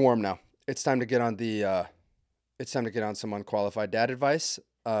we're warm now. It's time to get on some unqualified dad advice.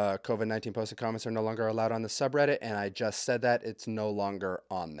 COVID-19 posts and comments are no longer allowed on the subreddit, and I just said that it's no longer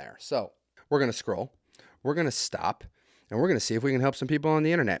on there. So we're going to scroll. We're going to stop, and we're going to see if we can help some people on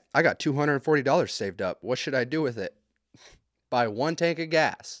the internet. I got $240 saved up. What should I do with it? Buy one tank of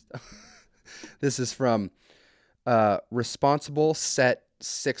gas. This is from Responsible Set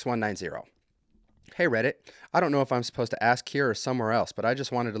 6190. Hey Reddit, I don't know if I'm supposed to ask here or somewhere else, but I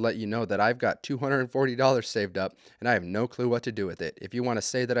just wanted to let you know that I've got $240 saved up and I have no clue what to do with it. If you want to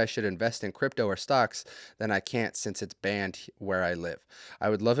say that I should invest in crypto or stocks, then I can't since it's banned where I live. I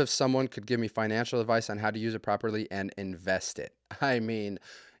would love if someone could give me financial advice on how to use it properly and invest it. I mean,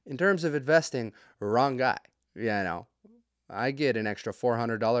 in terms of investing, wrong guy. Yeah, know, I get an extra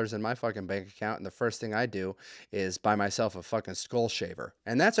 $400 in my fucking bank account and the first thing I do is buy myself a fucking skull shaver.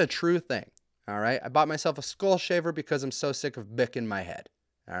 And that's a true thing. All right. I bought myself a skull shaver because I'm so sick of Bic in my head.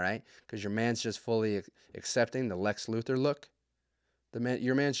 All right. Because your man's just fully accepting the Lex Luthor look.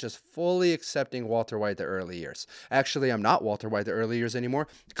 Your man's just fully accepting Walter White the early years. Actually, I'm not Walter White the early years anymore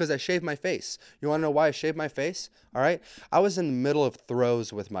because I shaved my face. You want to know why I shaved my face? All right. I was in the middle of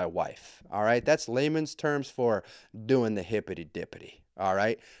throes with my wife. All right. That's layman's terms for doing the hippity dippity. All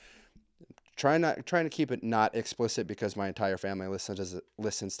right. Trying to keep it not explicit because my entire family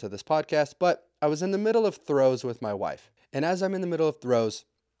listens to this podcast, but I was in the middle of throes with my wife. And as I'm in the middle of throes,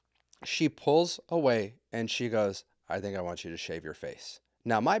 she pulls away and she goes, I think I want you to shave your face.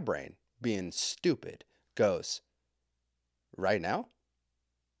 Now my brain, being stupid, goes, right now?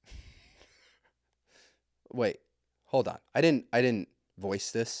 Wait, hold on. I didn't voice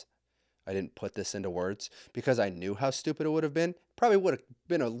this. I didn't put this into words because I knew how stupid it would have been. Probably would have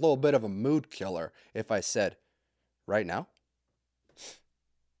been a little bit of a mood killer if I said, right now?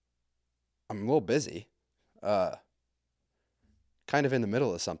 I'm a little busy. Kind of in the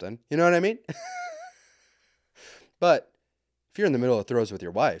middle of something. You know what I mean? But if you're in the middle of throws with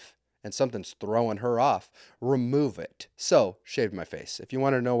your wife and something's throwing her off, remove it. So, shaved my face. If you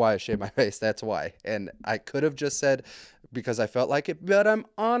want to know why I shaved my face, that's why. And I could have just said because I felt like it, but I'm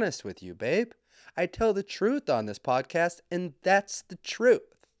honest with you, babe. I tell the truth on this podcast, and that's the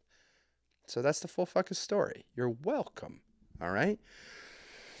truth. So that's the full fucking story. You're welcome. All right?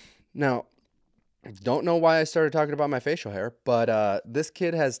 Now, don't know why I started talking about my facial hair, but this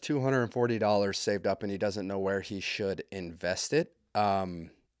kid has $240 saved up, and he doesn't know where he should invest it. And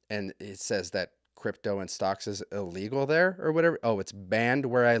it says that crypto and stocks is illegal there or whatever. Oh, it's banned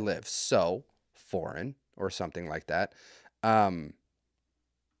where I live. So, foreign or something like that.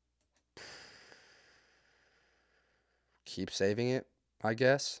 Keep saving it, I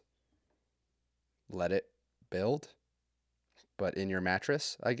guess. Let it build. But in your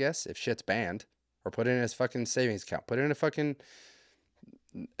mattress, I guess, if shit's banned. Or put it in his fucking savings account. Put it in a fucking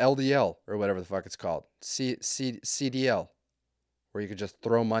LDL or whatever the fuck it's called. CDL. Where you could just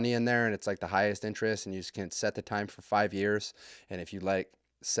throw money in there and it's like the highest interest and you can set the time for 5 years. And if you like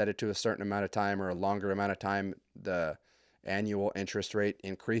set it to a certain amount of time or a longer amount of time, the annual interest rate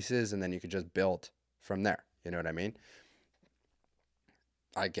increases and then you could just build from there. You know what I mean?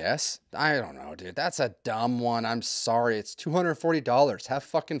 I guess. I don't know, dude. That's a dumb one. I'm sorry. It's $240. Have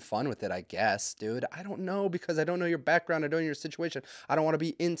fucking fun with it, I guess, dude. I don't know because I don't know your background. I don't know your situation. I don't want to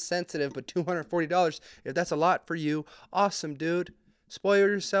be insensitive, but $240, if that's a lot for you, awesome, dude. Spoil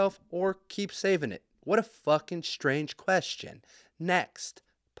yourself or keep saving it. What a fucking strange question. Next.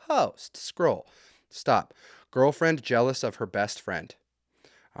 Post. Scroll. Stop. Girlfriend jealous of her best friend.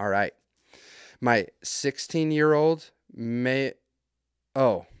 All right. My 16-year-old may...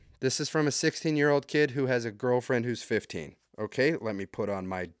 Oh, this is from a 16-year-old kid who has a girlfriend who's 15. Okay, let me put on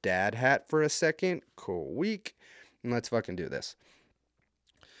my dad hat for a second. Cool week. And let's fucking do this.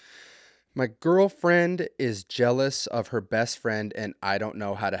 My girlfriend is jealous of her best friend and I don't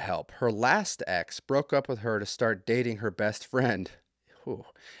know how to help. Her last ex broke up with her to start dating her best friend. Ooh.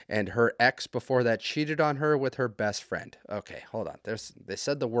 And her ex before that cheated on her with her best friend. Okay, hold on. They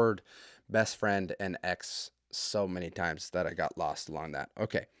said the word best friend and ex so many times that I got lost along that.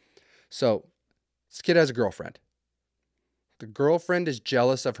 Okay, so this kid has a girlfriend. The girlfriend is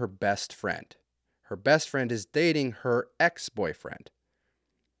jealous of her best friend. Her best friend is dating her ex-boyfriend.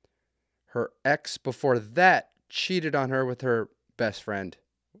 Her ex before that cheated on her with her best friend.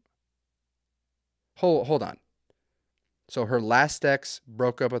 Hold on. So her last ex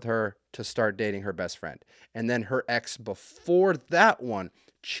broke up with her to start dating her best friend. And then her ex before that one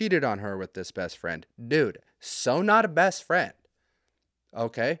cheated on her with this best friend. Dude, so not a best friend.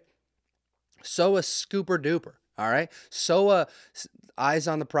 Okay? So a scooper duper. All right? So eyes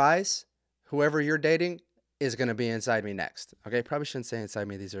on the prize. Whoever you're dating is going to be inside me next. Okay? Probably shouldn't say inside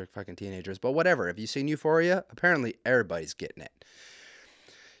me. These are fucking teenagers. But whatever. Have you seen Euphoria? Apparently everybody's getting it.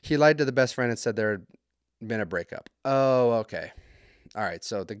 He lied to the best friend and said there had been a breakup. Oh, okay. All right.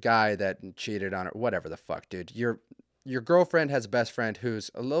 So the guy that cheated on her, whatever the fuck, dude. Your girlfriend has a best friend who's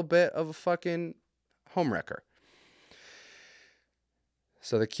a little bit of a fucking homewrecker.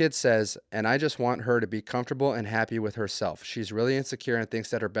 So the kid says, and I just want her to be comfortable and happy with herself. She's really insecure and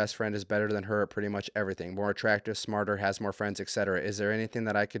thinks that her best friend is better than her at pretty much everything. More attractive, smarter, has more friends, etc. Is there anything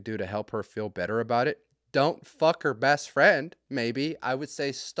that I could do to help her feel better about it? Don't fuck her best friend, maybe. I would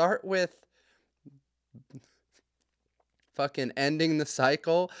say start with fucking ending the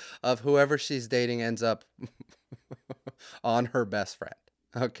cycle of whoever she's dating ends up on her best friend.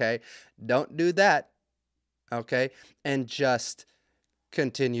 Okay? Don't do that. Okay? And just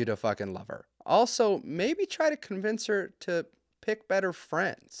continue to fucking love her. Also, maybe try to convince her to pick better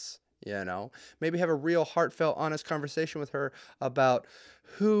friends, you know? Maybe have a real heartfelt, honest conversation with her about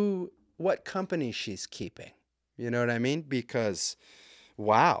what company she's keeping. You know what I mean? Because,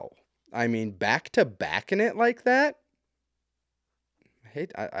 wow. I mean, back to back in it like that?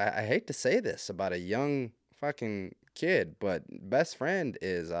 I hate to say this about a young fucking kid, but best friend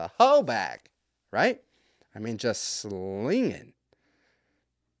is a hoe bag, right? I mean, just slinging.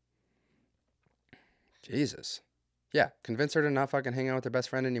 Jesus. Yeah, convince her to not fucking hang out with her best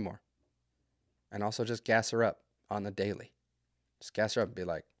friend anymore. And also just gas her up on the daily. Just gas her up and be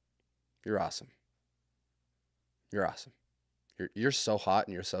like, you're awesome. You're awesome. You're so hot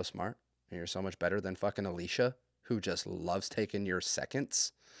and you're so smart. And you're so much better than fucking Alicia, who just loves taking your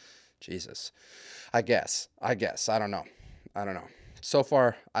seconds. Jesus. I guess. I don't know. So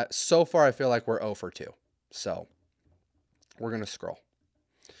far, I feel like we're 0 for 2. So, we're going to scroll.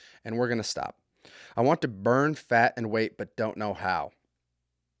 And we're going to stop. I want to burn fat and weight, but don't know how.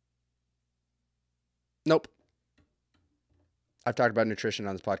 Nope. I've talked about nutrition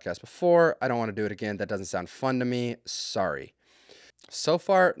on this podcast before. I don't want to do it again. That doesn't sound fun to me. Sorry. So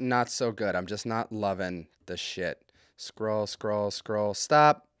far, not so good. I'm just not loving the shit. Scroll.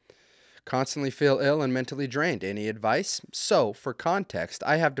 Stop. Constantly feel ill and mentally drained. Any advice? So, for context,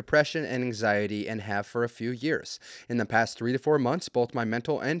 I have depression and anxiety and have for a few years. In the past 3 to 4 months, both my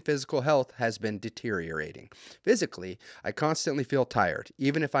mental and physical health has been deteriorating. Physically, I constantly feel tired.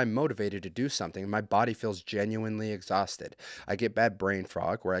 Even if I'm motivated to do something, my body feels genuinely exhausted. I get bad brain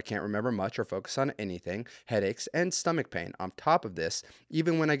fog where I can't remember much or focus on anything, headaches, and stomach pain. On top of this,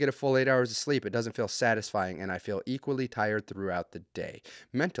 even when I get a full 8 hours of sleep, it doesn't feel satisfying and I feel equally tired throughout the day.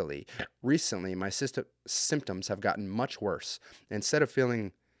 Mentally, recently, my symptoms have gotten much worse. Instead of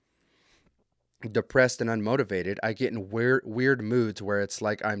feeling depressed and unmotivated, I get in weird moods where it's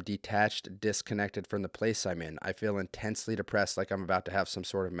like I'm detached, disconnected from the place I'm in. I feel intensely depressed, like I'm about to have some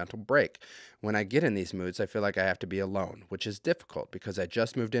sort of mental break. When I get in these moods, I feel like I have to be alone, which is difficult because I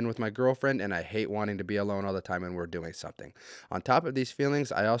just moved in with my girlfriend and I hate wanting to be alone all the time when we're doing something. On top of these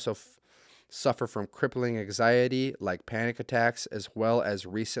feelings, I also suffer from crippling anxiety like panic attacks, as well as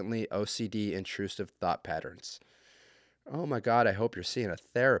recently OCD intrusive thought patterns. Oh my God, I hope you're seeing a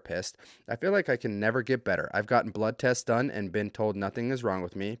therapist. I feel like I can never get better. I've gotten blood tests done and been told nothing is wrong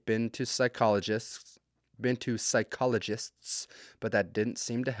with me. Been to psychologists, but that didn't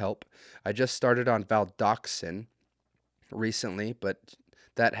seem to help. I just started on Valdoxin recently, but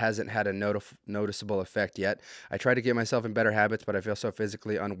that hasn't had a noticeable effect yet. I try to get myself in better habits, but I feel so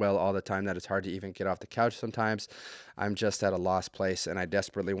physically unwell all the time that it's hard to even get off the couch sometimes. I'm just at a lost place, and I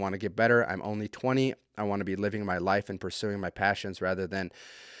desperately want to get better. I'm only 20. I want to be living my life and pursuing my passions rather than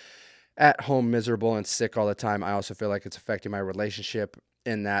at home miserable and sick all the time. I also feel like it's affecting my relationship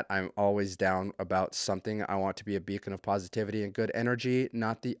in that I'm always down about something. I want to be a beacon of positivity and good energy,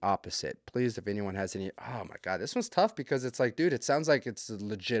 not the opposite. Please, if anyone has any, oh my God, this one's tough because it's like, dude, it sounds like it's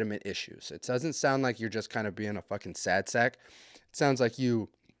legitimate issues. It doesn't sound like you're just kind of being a fucking sad sack. It sounds like you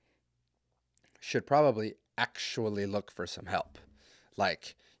should probably actually look for some help.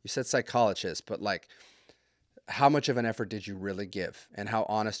 Like, you said psychologist, but like, how much of an effort did you really give? And how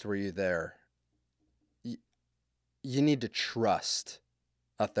honest were you there? You need to trust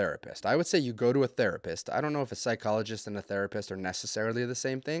a therapist. I would say you go to a therapist. I don't know if a psychologist and a therapist are necessarily the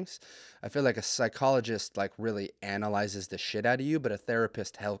same things. I feel like a psychologist like really analyzes the shit out of you, but a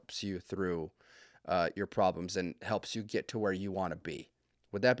therapist helps you through your problems and helps you get to where you want to be.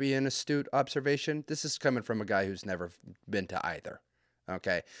 Would that be an astute observation? This is coming from a guy who's never been to either.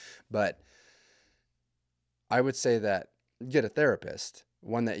 Okay. But I would say that get a therapist,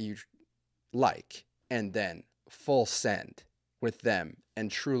 one that you like, and then full send with them and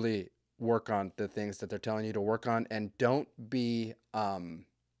truly work on the things that they're telling you to work on, and don't be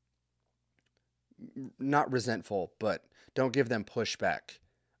not resentful, but don't give them pushback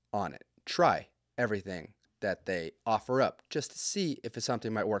on it. Try everything that they offer up just to see if it's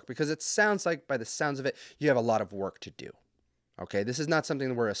something might work, because it sounds like, by the sounds of it, you have a lot of work to do. Okay, this is not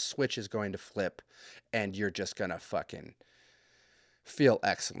something where a switch is going to flip and you're just gonna fucking feel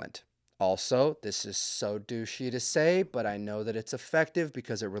excellent Also, this is so douchey to say, but I know that it's effective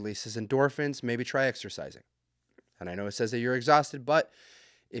because it releases endorphins. Maybe try exercising. And I know it says that you're exhausted, but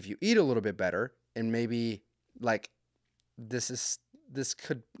if you eat a little bit better and maybe like this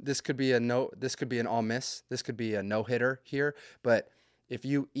could be an all miss. This could be a no hitter here, but if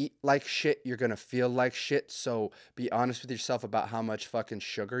you eat like shit, you're going to feel like shit. So be honest with yourself about how much fucking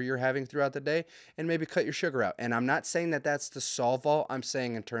sugar you're having throughout the day and maybe cut your sugar out. And I'm not saying that that's the solve all. I'm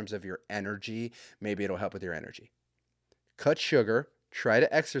saying in terms of your energy, maybe it'll help with your energy. Cut sugar, try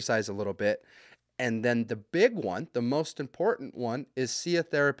to exercise a little bit. And then the big one, the most important one, is see a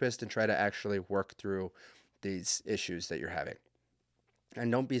therapist and try to actually work through these issues that you're having.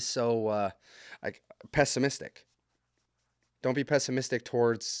 And don't be so like pessimistic. Don't be pessimistic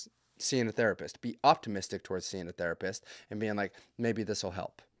towards seeing a therapist. Be optimistic towards seeing a therapist and being like, maybe this will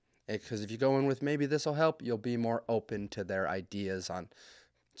help. Because if you go in with maybe this will help, you'll be more open to their ideas on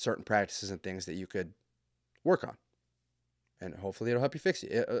certain practices and things that you could work on. And hopefully it'll help you fix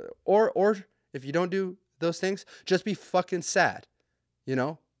it. Or if you don't do those things, just be fucking sad. You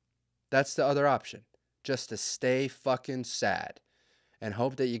know? That's the other option. Just to stay fucking sad. And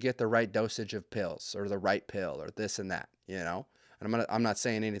hope that you get the right dosage of pills or the right pill or this and that, you know? And I'm not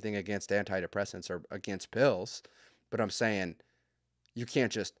saying anything against antidepressants or against pills, but I'm saying you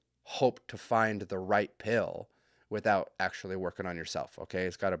can't just hope to find the right pill without actually working on yourself, okay?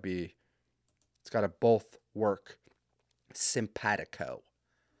 It's got to both work simpatico.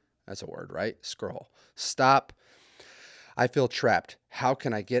 That's a word, right? Scroll. Stop. I feel trapped. How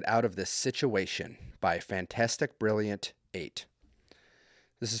can I get out of this situation? By Fantastic Brilliant 8.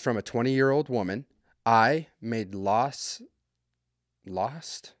 This is from a 20-year-old woman. I made lost?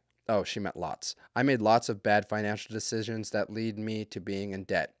 Oh, she meant lots. I made lots of bad financial decisions that lead me to being in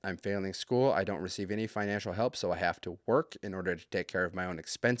debt. I'm failing school. I don't receive any financial help, so I have to work in order to take care of my own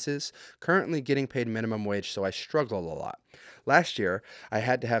expenses. Currently getting paid minimum wage, so I struggle a lot. Last year, I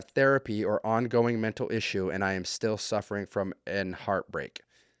had to have therapy or ongoing mental issue, and I am still suffering from an heartbreak.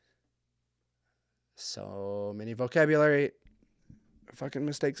 So many vocabulary. Fucking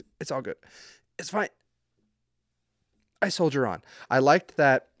mistakes. It's all good. It's fine. I soldier on. I liked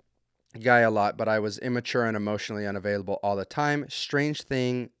that guy a lot, but I was immature and emotionally unavailable all the time. Strange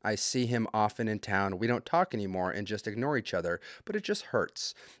thing, I see him often in town. We don't talk anymore and just ignore each other, but it just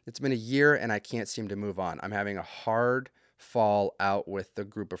hurts. It's been a year and I can't seem to move on. I'm having a hard fall out with the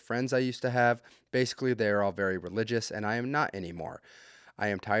group of friends I used to have. Basically, they are all very religious and I am not anymore. I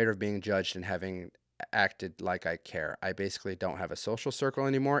am tired of being judged and having acted like I care. I basically don't have a social circle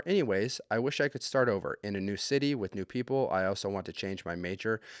anymore. Anyways, I wish I could start over in a new city with new people. I also want to change my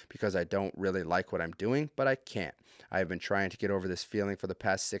major because I don't really like what I'm doing, but I can't. I have been trying to get over this feeling for the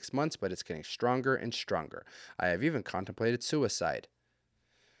past 6 months, but it's getting stronger and stronger. I have even contemplated suicide.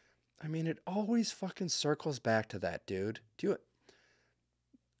 I mean, it always fucking circles back to that, dude.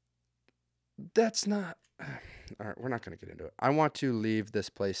 That's not... All right, we're not going to get into it. I want to leave this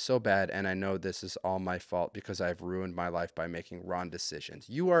place so bad, and I know this is all my fault because I've ruined my life by making wrong decisions.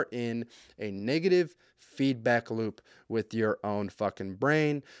 You are in a negative feedback loop with your own fucking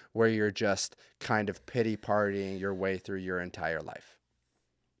brain where you're just kind of pity partying your way through your entire life.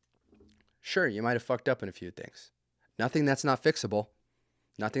 Sure, you might have fucked up in a few things. Nothing that's not fixable.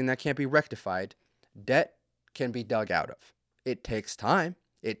 Nothing that can't be rectified. Debt can be dug out of. It takes time.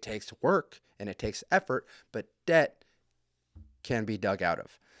 It takes work and it takes effort, but debt can be dug out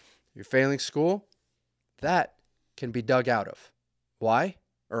of. You're failing school, that can be dug out of. Why?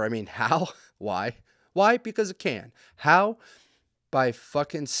 How? Why? Why? Because it can. How? By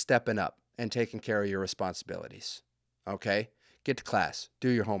fucking stepping up and taking care of your responsibilities. Okay? Get to class. Do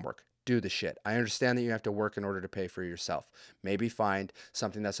your homework. Do the shit. I understand that you have to work in order to pay for yourself. Maybe find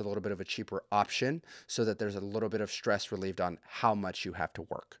something that's a little bit of a cheaper option so that there's a little bit of stress relieved on how much you have to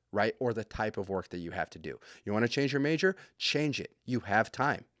work, right? Or the type of work that you have to do. You want to change your major? Change it. You have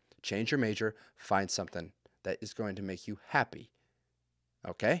time. Change your major. Find something that is going to make you happy.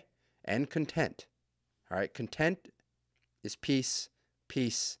 Okay? And content. All right? Content is peace.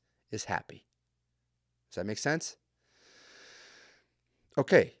 Peace is happy. Does that make sense?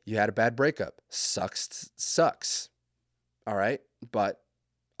 Okay, you had a bad breakup. Sucks. All right? But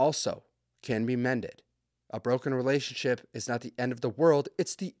also can be mended. A broken relationship is not the end of the world.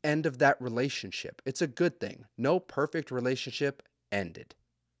 It's the end of that relationship. It's a good thing. No perfect relationship ended.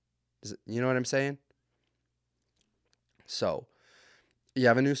 You know what I'm saying? So, You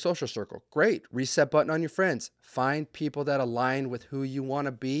have a new social circle. Great. Reset button on your friends. Find people that align with who you want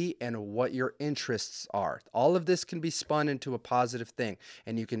to be and what your interests are. All of this can be spun into a positive thing,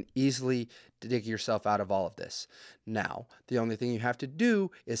 and you can easily dig yourself out of all of this. Now, the only thing you have to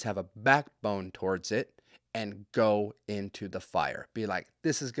do is have a backbone towards it and go into the fire. Be like,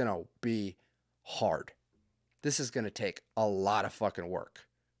 this is going to be hard. This is going to take a lot of fucking work.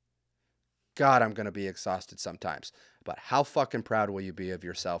 God, I'm going to be exhausted sometimes. But how fucking proud will you be of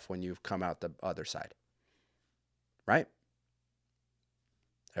yourself when you've come out the other side? Right?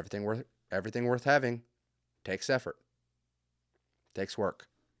 Everything worth having takes effort. Takes work.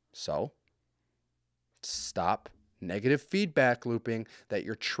 So, stop negative feedback looping that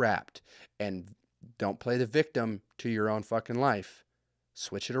you're trapped, and don't play the victim to your own fucking life.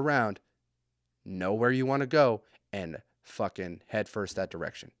 Switch it around. Know where you want to go and fucking head first that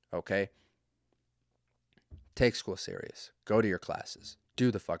direction. Okay? Take school serious. Go to your classes.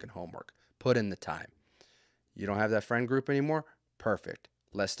 Do the fucking homework. Put in the time. You don't have that friend group anymore? Perfect.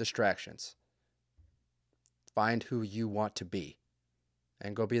 Less distractions. Find who you want to be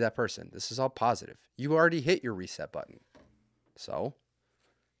and go be that person. This is all positive. You already hit your reset button. So,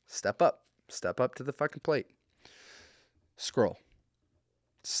 step up. Step up to the fucking plate. Scroll.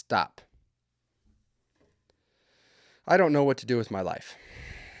 Stop. I don't know what to do with my life.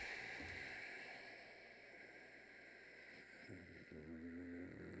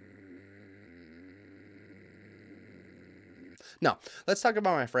 No, let's talk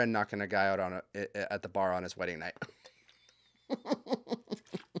about my friend knocking a guy out at the bar on his wedding night.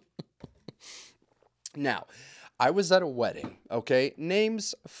 Now, I was at a wedding, okay?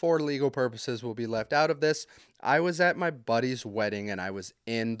 Names for legal purposes will be left out of this. I was at my buddy's wedding and I was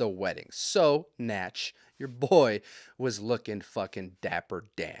in the wedding. So, Natch, your boy was looking fucking dapper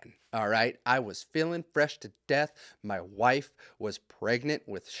Dan, all right? I was feeling fresh to death. My wife was pregnant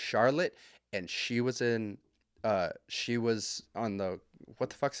with Charlotte and she was on the, what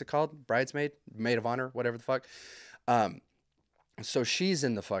the fuck's it called? Bridesmaid? Maid of honor? Whatever the fuck. So she's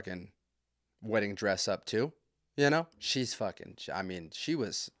in the fucking wedding dress up too. You know? She's fucking, I mean, she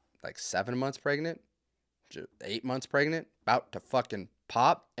was like 7 months pregnant, 8 months pregnant, about to fucking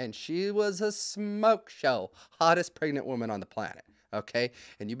pop. And she was a smoke show. Hottest pregnant woman on the planet. Okay?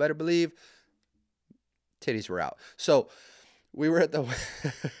 And you better believe titties were out. So we were at the...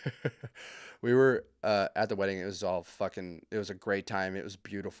 We were at the wedding. It was all fucking, it was a great time. It was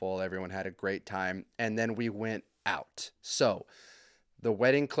beautiful. Everyone had a great time. And then we went out. So the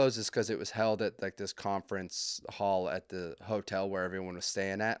wedding closes because it was held at like this conference hall at the hotel where everyone was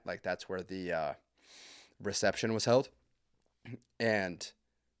staying at. Like that's where the reception was held. And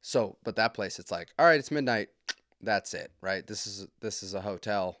so, but that place, it's like, all right, it's midnight. That's it, right? This is a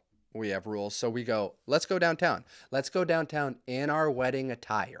hotel. We have rules. So we go, let's go downtown. Let's go downtown in our wedding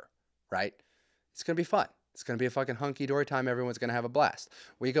attire, right? It's going to be fun. It's going to be a fucking hunky-dory time. Everyone's going to have a blast.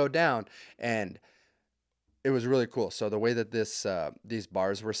 We go down, and it was really cool. So the way that these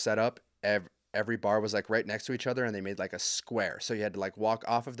bars were set up, every bar was like right next to each other, and they made like a square. So you had to like walk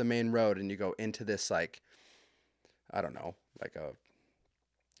off of the main road, and you go into this like, I don't know, like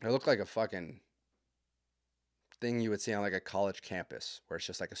it looked like a fucking thing you would see on like a college campus where it's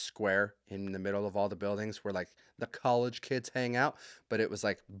just like a square in the middle of all the buildings where like the college kids hang out, but it was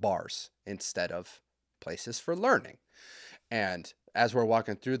like bars instead of places for learning. And as we're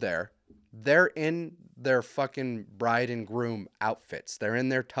walking through there, they're in their fucking bride and groom outfits. They're in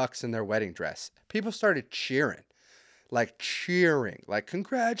their tux and their wedding dress. People started cheering. Like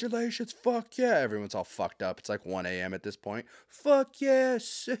congratulations, fuck yeah. Everyone's all fucked up. It's like 1 a.m. at this point. Fuck yeah,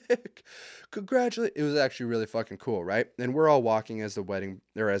 sick. Congratulations. It was actually really fucking cool, right? And we're all walking as the wedding,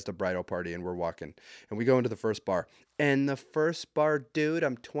 or as the bridal party, and we're walking. And we go into the first bar. And the first bar, dude,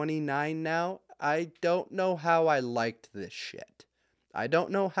 I'm 29 now. I don't know how I liked this shit. I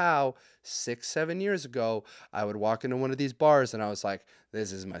don't know how 6-7 years ago I would walk into one of these bars and I was like,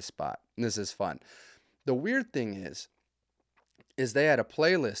 this is my spot. This is fun. The weird thing is they had a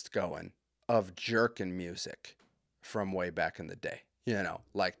playlist going of jerkin music from way back in the day, you know,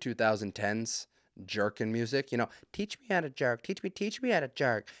 like 2010s jerkin music, you know, teach me how to jerk, teach me how to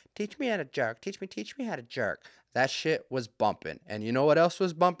jerk, teach me how to jerk, teach me how to jerk. That shit was bumping. And you know what else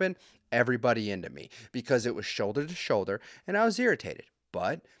was bumping? Everybody into me, because it was shoulder to shoulder and I was irritated.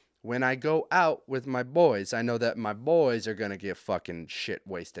 But when I go out with my boys, I know that my boys are going to get fucking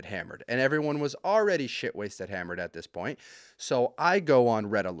shit-wasted hammered. And everyone was already shit-wasted hammered at this point. So I go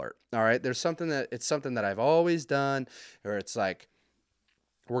on red alert. All right? It's something that I've always done, or it's like,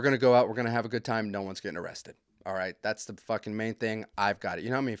 we're going to go out, we're going to have a good time, no one's getting arrested. All right? That's the fucking main thing. I've got it.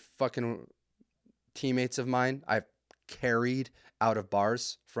 You know how many fucking teammates of mine I've carried out of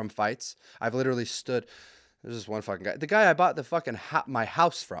bars from fights. I've literally stood. There's this one fucking guy. The guy I bought the fucking my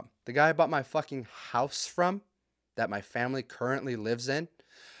house from. The guy I bought my fucking house from that my family currently lives in.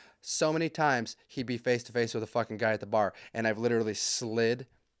 So many times he'd be face to face with a fucking guy at the bar, and I've literally slid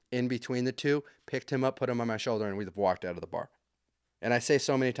in between the two, picked him up, put him on my shoulder, and we've walked out of the bar. And I say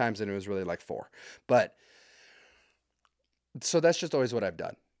so many times, and it was really like 4. But so that's just always what I've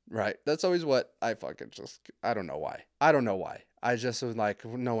done, right? That's always what I fucking just, I don't know why. I just was like,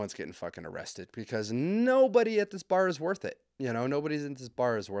 no one's getting fucking arrested because nobody at this bar is worth it. You know, nobody's in this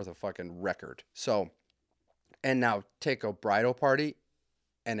bar is worth a fucking record. So, and now take a bridal party,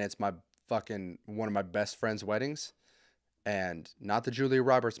 and it's my fucking, one of my best friend's weddings, and not the Julia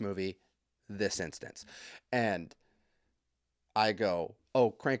Roberts movie, this instance. And I go,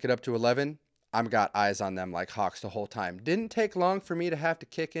 oh, crank it up to 11. I've got eyes on them like hawks the whole time. Didn't take long for me to have to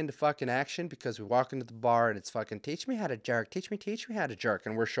kick into fucking action because we walk into the bar and it's fucking, teach me how to jerk, teach me how to jerk.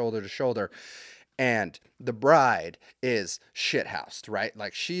 And we're shoulder to shoulder. And the bride is shithoused, right?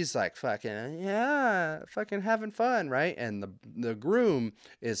 Like she's like fucking, yeah, fucking having fun, right? And the groom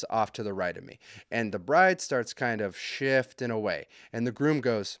is off to the right of me. And the bride starts kind of shifting away. And the groom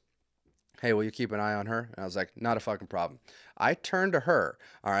goes, hey, will you keep an eye on her? And I was like, not a fucking problem. I turned to her.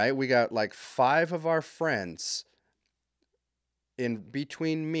 All right, we got like 5 of our friends in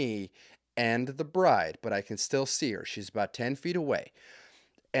between me and the bride, but I can still see her. She's about 10 feet away.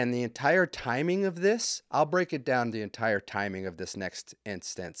 And the entire timing of this, I'll break it down, the entire timing of this next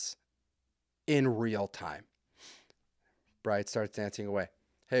instance in real time. Bride starts dancing away.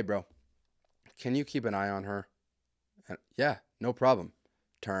 Hey, bro, can you keep an eye on her? And, yeah, no problem.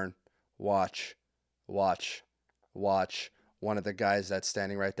 Turn. Watch. One of the guys that's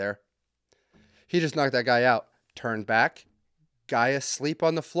standing right there. He just knocked that guy out. Turned back. Guy asleep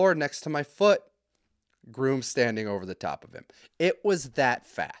on the floor next to my foot. Groom standing over the top of him. It was that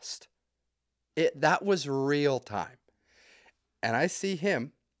fast. That was real time. And I see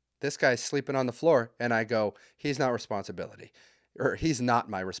him. This guy's sleeping on the floor. And I go, he's not responsibility. Or he's not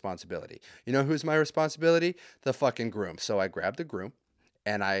my responsibility. You know who's my responsibility? The fucking groom. So I grab the groom.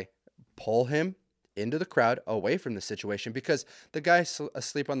 And I pull him into the crowd away from the situation because the guy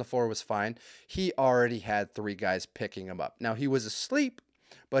asleep on the floor was fine. He already had 3 guys picking him up. Now he was asleep,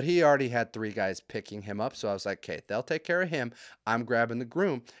 but he already had 3 guys picking him up. So I was like, okay, they'll take care of him. I'm grabbing the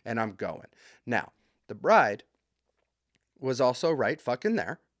groom and I'm going. Now the bride was also right fucking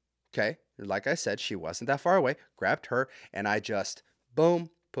there. Okay. Like I said, she wasn't that far away, grabbed her and I just boom,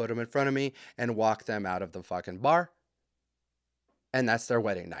 put them in front of me and walked them out of the fucking bar. And that's their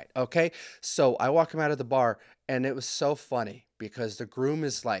wedding night, okay? So I walk him out of the bar, and it was so funny because the groom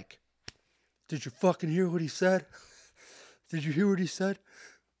is like, did you fucking hear what he said? Did you hear what he said?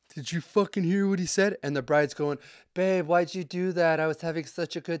 Did you fucking hear what he said? And the bride's going, babe, why'd you do that? I was having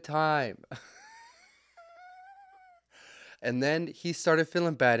such a good time. And then he started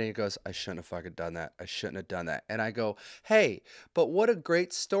feeling bad, and he goes, I shouldn't have fucking done that. I shouldn't have done that. And I go, hey, but what a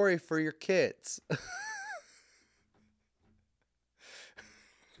great story for your kids.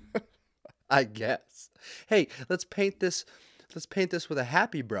 I guess. Hey, let's paint this with a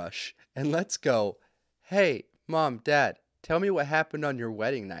happy brush and let's go, hey, Mom, Dad, tell me what happened on your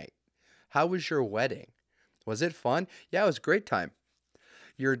wedding night. How was your wedding? Was it fun? Yeah, it was a great time.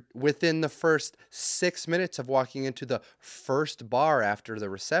 You're within the first 6 minutes of walking into the first bar after the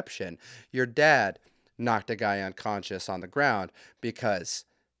reception, your dad knocked a guy unconscious on the ground because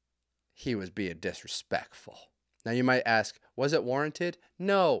he was being disrespectful. Now you might ask, was it warranted?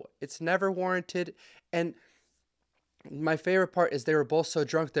 No, it's never warranted. And my favorite part is they were both so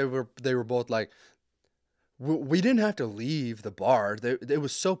drunk, they were both like, we didn't have to leave the bar. It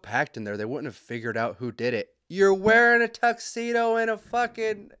was so packed in there, they wouldn't have figured out who did it. You're wearing a tuxedo and a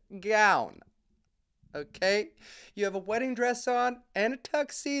fucking gown. Okay? You have a wedding dress on and a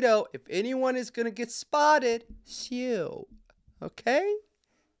tuxedo. If anyone is going to get spotted, it's you. Okay?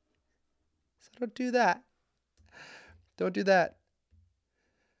 So don't do that. Don't do that.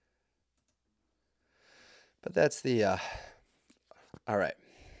 But that's the, all right.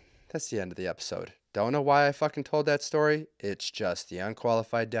 That's the end of the episode. Don't know why I fucking told that story. It's just the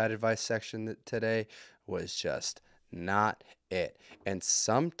unqualified dad advice section today was just not it. And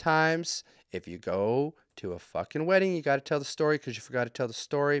sometimes if you go to a fucking wedding, you got to tell the story because you forgot to tell the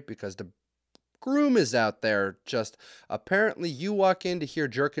story because the groom is out there just, apparently you walk in to hear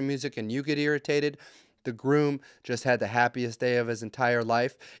jerking music and you get irritated. The groom just had the happiest day of his entire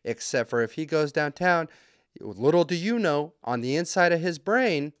life, except for if he goes downtown, little do you know, on the inside of his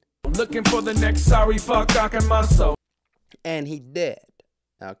brain, looking for the next sorry fuck knocking my soul. And he did.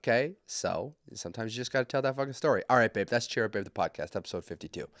 Okay, so sometimes you just got to tell that fucking story. All right, babe, that's Cheer Up Babe, the podcast, episode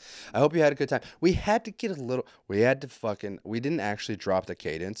 52. I hope you had a good time. We had to get a little, we didn't actually drop the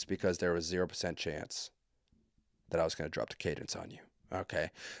cadence because there was 0% chance that I was going to drop the cadence on you. Okay,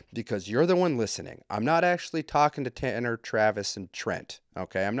 because you're the one listening. I'm not actually talking to Tanner, Travis, and Trent.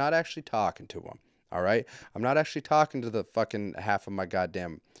 Okay, I'm not actually talking to them. All right, I'm not actually talking to the fucking half of my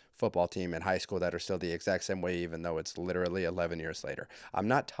goddamn football team in high school that are still the exact same way, even though it's literally 11 years later. I'm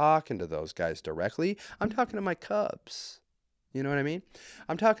not talking to those guys directly. I'm talking to my Cubs. You know what I mean?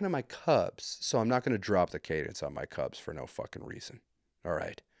 I'm talking to my Cubs, so I'm not going to drop the cadence on my Cubs for no fucking reason. All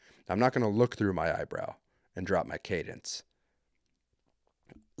right, I'm not going to look through my eyebrow and drop my cadence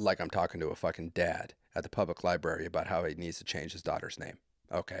like I'm talking to a fucking dad at the public library about how he needs to change his daughter's name.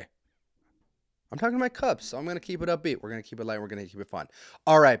 Okay. I'm talking to my Cubs, so I'm going to keep it upbeat. We're going to keep it light. We're going to keep it fun.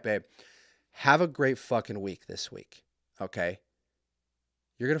 All right, babe. Have a great fucking week this week. Okay?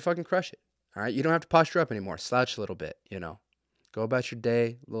 You're going to fucking crush it. All right? You don't have to posture up anymore. Slouch a little bit, you know. Go about your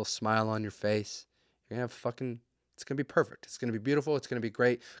day. A little smile on your face. You're going to have fucking... It's going to be perfect. It's going to be beautiful. It's going to be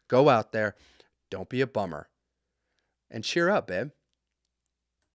great. Go out there. Don't be a bummer. And cheer up, babe.